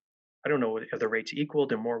 just I don't know if the rates equal,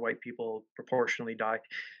 do more white people proportionally die?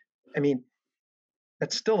 I mean,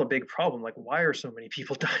 that's still a big problem. Like, why are so many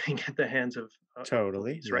people dying at the hands of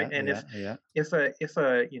totally. police, right? Yeah, And yeah, yeah, if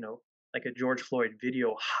a like a George Floyd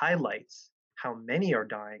video highlights how many are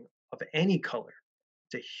dying of any color,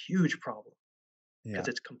 it's a huge problem because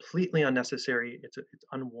yeah, it's completely unnecessary. It's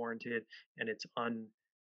unwarranted, and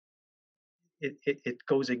it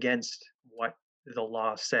goes against what the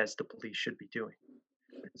law says the police should be doing.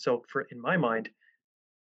 So, for in my mind,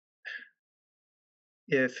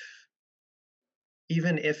 if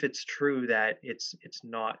even if it's true that it's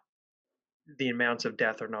not the amounts of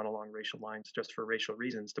death are not along racial lines just for racial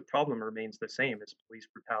reasons. The problem remains the same as police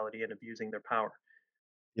brutality and abusing their power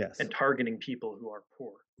yes, and targeting people who are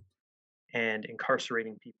poor and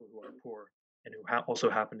incarcerating people who are poor and who also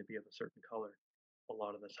happen to be of a certain color a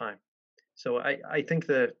lot of the time. So I think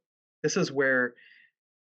that this is where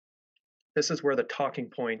this is where the talking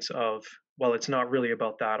points of, well, it's not really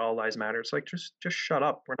about that, all lives matter. It's like, just shut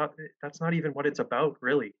up. We're not, that's not even what it's about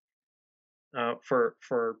really. For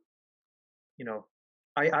you know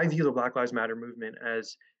I view the Black Lives Matter movement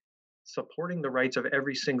as supporting the rights of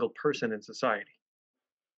every single person in society,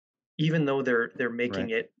 even though they're making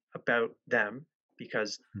right. it about them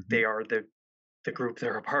because Hmm. they are the group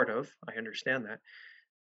they're a part of. I understand that.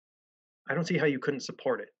 I don't see how you couldn't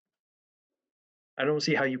support it. I don't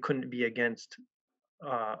see how you couldn't be against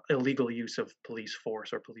illegal use of police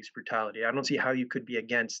force or police brutality. I don't see how you could be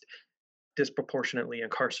against disproportionately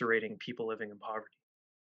incarcerating people living in poverty.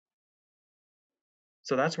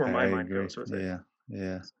 So that's where I my mind agree. goes with it. Yeah,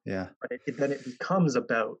 yeah, yeah. But then it becomes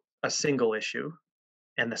about a single issue,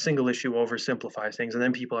 and the single issue oversimplifies things, and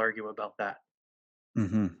then people argue about that.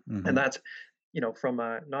 Mm-hmm, And mm-hmm. that's, from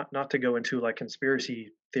not to go into like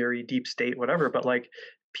conspiracy theory, deep state, whatever, but like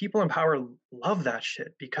people in power love that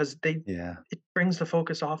shit because Yeah. it brings the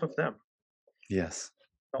focus off of them. Yes.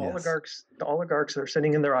 The Yes. oligarchs are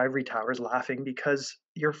sitting in their ivory towers laughing because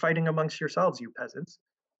you're fighting amongst yourselves, you peasants.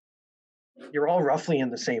 You're all roughly in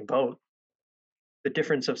the same boat. The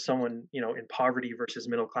difference of someone, in poverty versus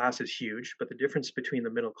middle class is huge, but the difference between the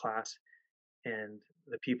middle class and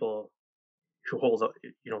the people who hold,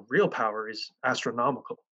 real power is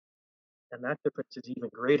astronomical, and that difference is even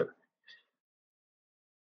greater.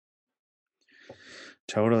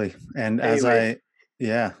 Totally. And as Anyway,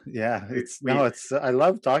 yeah, yeah, we, it's we no, it's I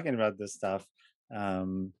love talking about this stuff.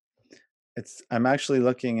 Um, I'm actually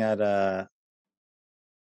looking at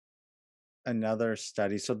another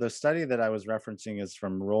study. So the study that I was referencing is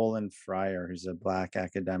from Roland Fryer, who's a black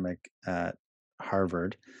academic at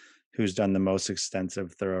Harvard, who's done the most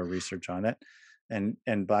extensive, thorough research on it.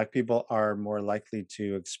 And black people are more likely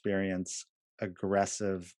to experience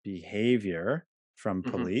aggressive behavior from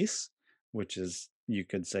mhm. police, which is you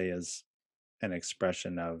could say is an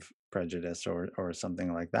expression of prejudice or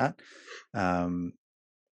something like that. Um,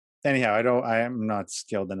 anyhow, I am not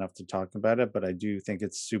skilled enough to talk about it, but I do think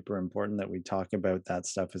it's super important that we talk about that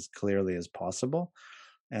stuff as clearly as possible.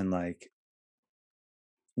 And like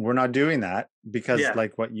we're not doing that because Yeah.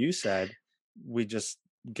 like what you said, we just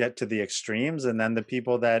get to the extremes and then the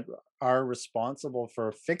people that are responsible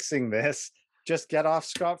for fixing this just get off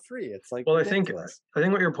scot free. It's like Well, ridiculous. I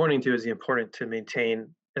think what you're pointing to is the important to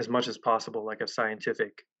maintain as much as possible like a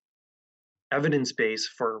scientific evidence base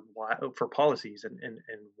for for policies and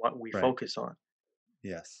what we Right. focus on.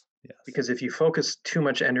 Yes. Yes. Because if you focus too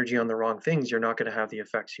much energy on the wrong things, you're not going to have the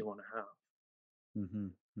effects you want to have. Mm-hmm.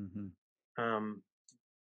 Mm-hmm. Um,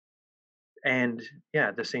 and yeah,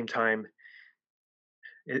 at the same time,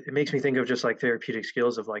 it makes me think of just like therapeutic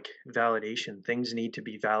skills of like validation. Things need to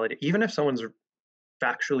be validated, even if someone's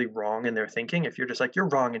factually wrong in their thinking. If you're just like you're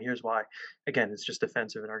wrong and here's why, again, it's just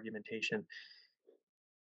defensive and argumentation.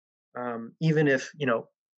 Even if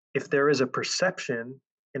if there is a perception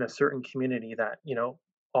in a certain community that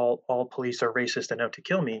all police are racist and out to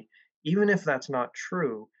kill me, even if that's not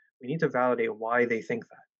true, we need to validate why they think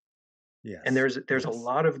that. And Yes. there's a Yes.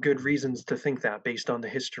 lot of good reasons to think that based on the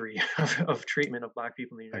history of treatment of black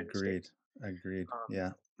people in the United Agreed. States. Agreed. Um,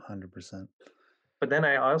 Yeah. 100%. but then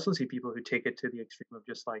I also see people who take it to the extreme of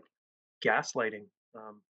just like gaslighting.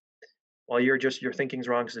 Um, well, your thinking's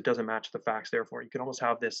wrong because it doesn't match the facts. Therefore, you can almost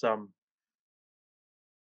have this I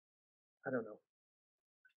don't know,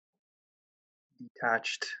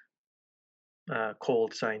 detached,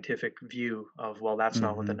 cold scientific view of, well, that's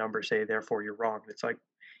not what the Mm-hmm. numbers say, therefore you're wrong. It's like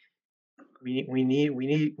we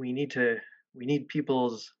need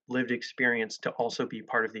people's lived experience to also be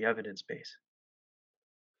part of the evidence base,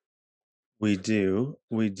 We do,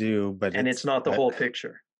 but and it's it's not the whole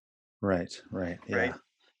picture, right, right, right? yeah.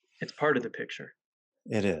 It's part of the picture.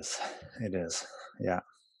 It is. It is. Yeah.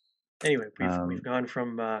 Anyway, we've Um, gone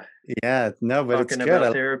from yeah, no, but it's talking good.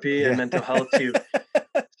 about therapy and Yeah. mental health to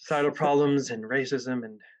societal problems and racism,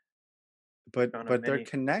 and gone on But they're many.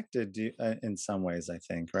 connected in some ways, I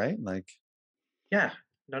think, right? Like Yeah,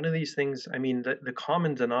 none of these things. I mean, the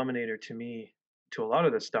common denominator to me, to a lot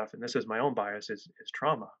of this stuff, and this is my own bias, is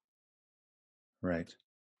trauma. right.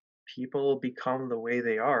 People become the way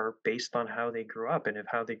they are based on how they grew up, and if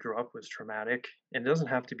how they grew up was traumatic, and it doesn't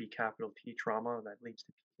have to be capital T trauma that leads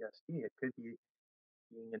to PTSD. It could be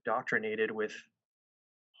being indoctrinated with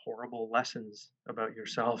horrible lessons about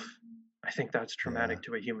yourself. I think that's Yeah, traumatic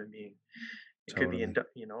to a human being. It could be, totally.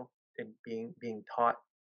 in being taught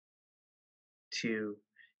to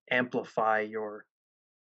amplify your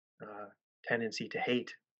uh, tendency to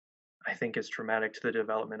hate. I think is traumatic to the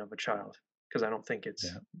development of a child because I don't think Yeah,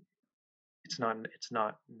 it's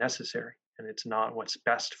not necessary, and it's not what's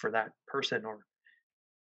best for that person or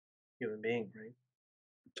human being, right?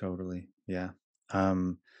 totally. Yeah.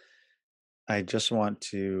 Um, I just want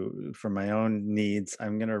to, for my own needs,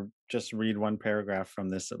 I'm going to just read one paragraph from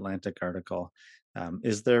this Atlantic article.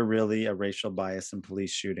 Is there really a racial bias in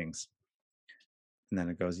police shootings? And then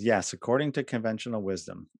it goes, yes, according to conventional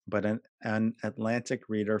wisdom, but an Atlantic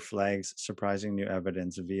reader flags surprising new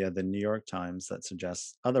evidence via the New York Times that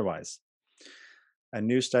suggests otherwise. A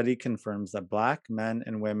new study confirms that Black men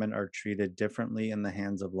and women are treated differently in the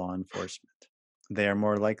hands of law enforcement. They are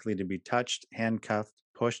more likely to be touched, handcuffed,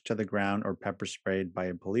 pushed to the ground, or pepper sprayed by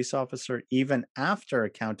a police officer, even after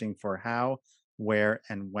accounting for how, where,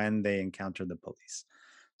 and when they encounter the police.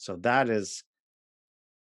 So that is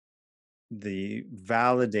the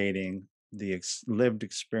validating the lived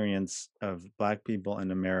experience of Black people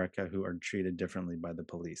in America who are treated differently by the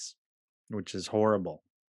police, which is horrible.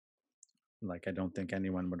 Like, I don't think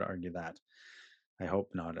anyone would argue that. I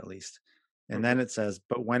hope not, at least. And Hmm. then it says,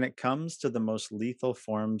 but when it comes to the most lethal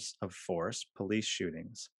forms of force, police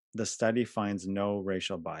shootings, the study finds no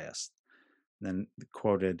racial bias. Then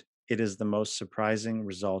quoted, it is the most surprising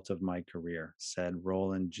result of my career, said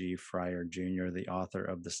Roland G. Fryer Jr., the author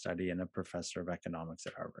of the study and a professor of economics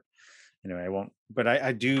at Harvard. Anyway, I won't, but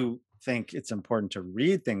I do think it's important to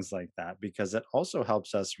read things like that because it also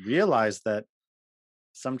helps us realize that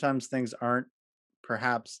sometimes things aren't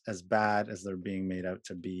perhaps as bad as they're being made out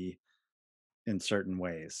to be in certain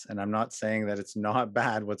ways. And I'm not saying that it's not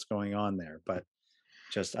bad what's going on there, but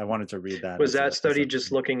just I wanted to read that Was as that a study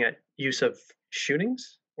just looking at use of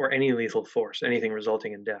shootings or any lethal force, anything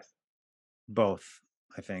resulting in death? both,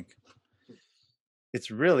 I think. It's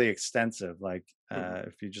really extensive. Like Hmm.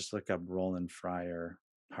 if you just look up Roland Fryer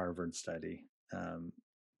Harvard study. Um,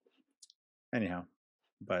 anyhow,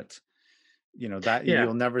 but that Yeah,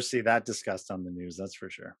 you'll never see that discussed on the news. That's for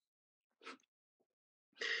sure.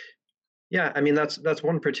 yeah. I mean, that's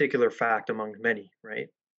one particular fact among many, right?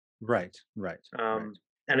 Right, right, right, Um,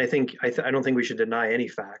 and I don't think we should deny any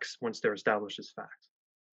facts once they're established as facts.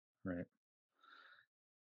 right.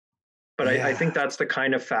 But I Yeah. think that's the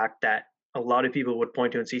kind of fact that a lot of people would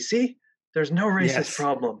point to and see, there's no racist Yes.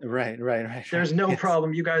 problem. Right, right, right, right. There's no Yes.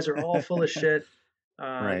 problem. You guys are all full of shit.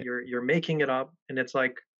 Right. You're making it up, and it's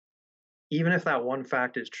like even if that one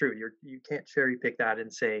fact is true, you can't cherry pick that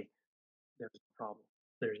and say there's a problem.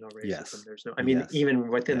 There's no racism. Yes. There's no. I mean, Yes. even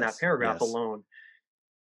within that Yes. paragraph Yes. alone,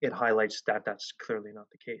 it highlights that that's clearly not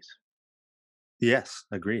the case. Yes.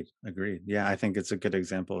 Agreed. Agreed. Yeah, I think it's a good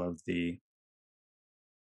example of the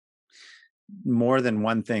more than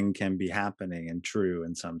one thing can be happening and true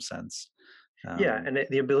in some sense. Yeah, Um, and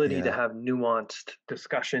the ability to yeah. have nuanced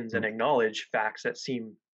discussions and r- acknowledge facts that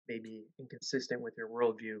seem maybe inconsistent with your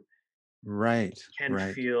worldview Right. can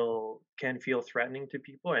Right. feel threatening to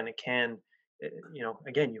people, and it can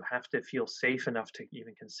again, you have to feel safe enough to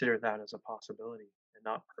even consider that as a possibility and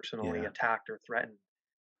not personally Yeah. attacked or threatened,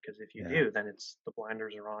 because if you Yeah. do, then it's the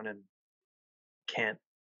blinders are on and can't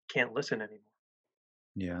can't listen anymore.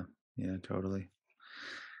 Yeah. Yeah. Totally.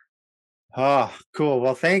 Oh, cool.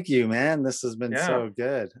 Well, thank you, man. This has been Yeah, so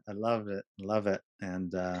good. I love it. Love it.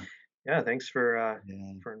 And yeah, thanks yeah,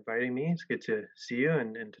 for inviting me. It's good to see you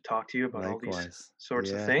and to talk to you about all these likewise.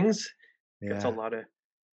 sorts of Yeah. things. Gets a Yeah. lot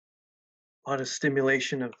of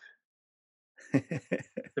stimulation of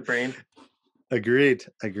the brain. Agreed.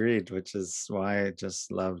 Agreed. Which is why I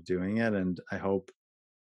just love doing it. And I hope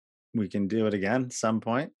we can do it again some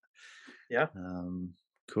point. Yeah. Um,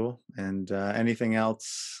 cool. And anything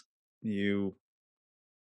else you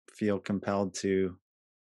feel compelled to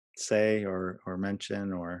say or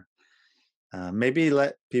mention, or maybe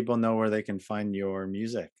let people know where they can find your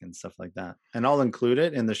music and stuff like that. And I'll include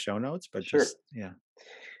it in the show notes, but Sure. just, yeah.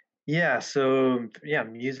 Yeah, so yeah,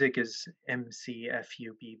 music is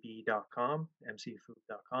mcfubb.com,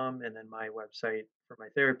 mcfubb.com, and then my website for my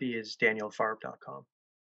therapy is danielfarb.com.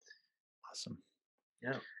 Awesome.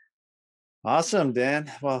 Yeah. Awesome,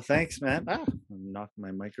 Dan. Well, thanks, man. I'm knocking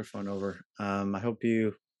my microphone over. I hope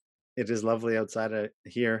it is lovely outside of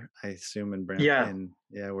here, I assume in Yeah.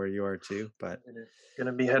 yeah, where you are too, but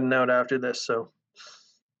Gonna be heading out after this, so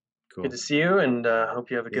good to cool. see you, and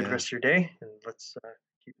hope you have a good Yeah. rest of your day, and let's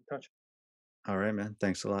keep in touch. All right, man.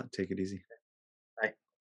 Thanks a lot. Take it easy. Bye.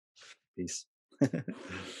 Peace.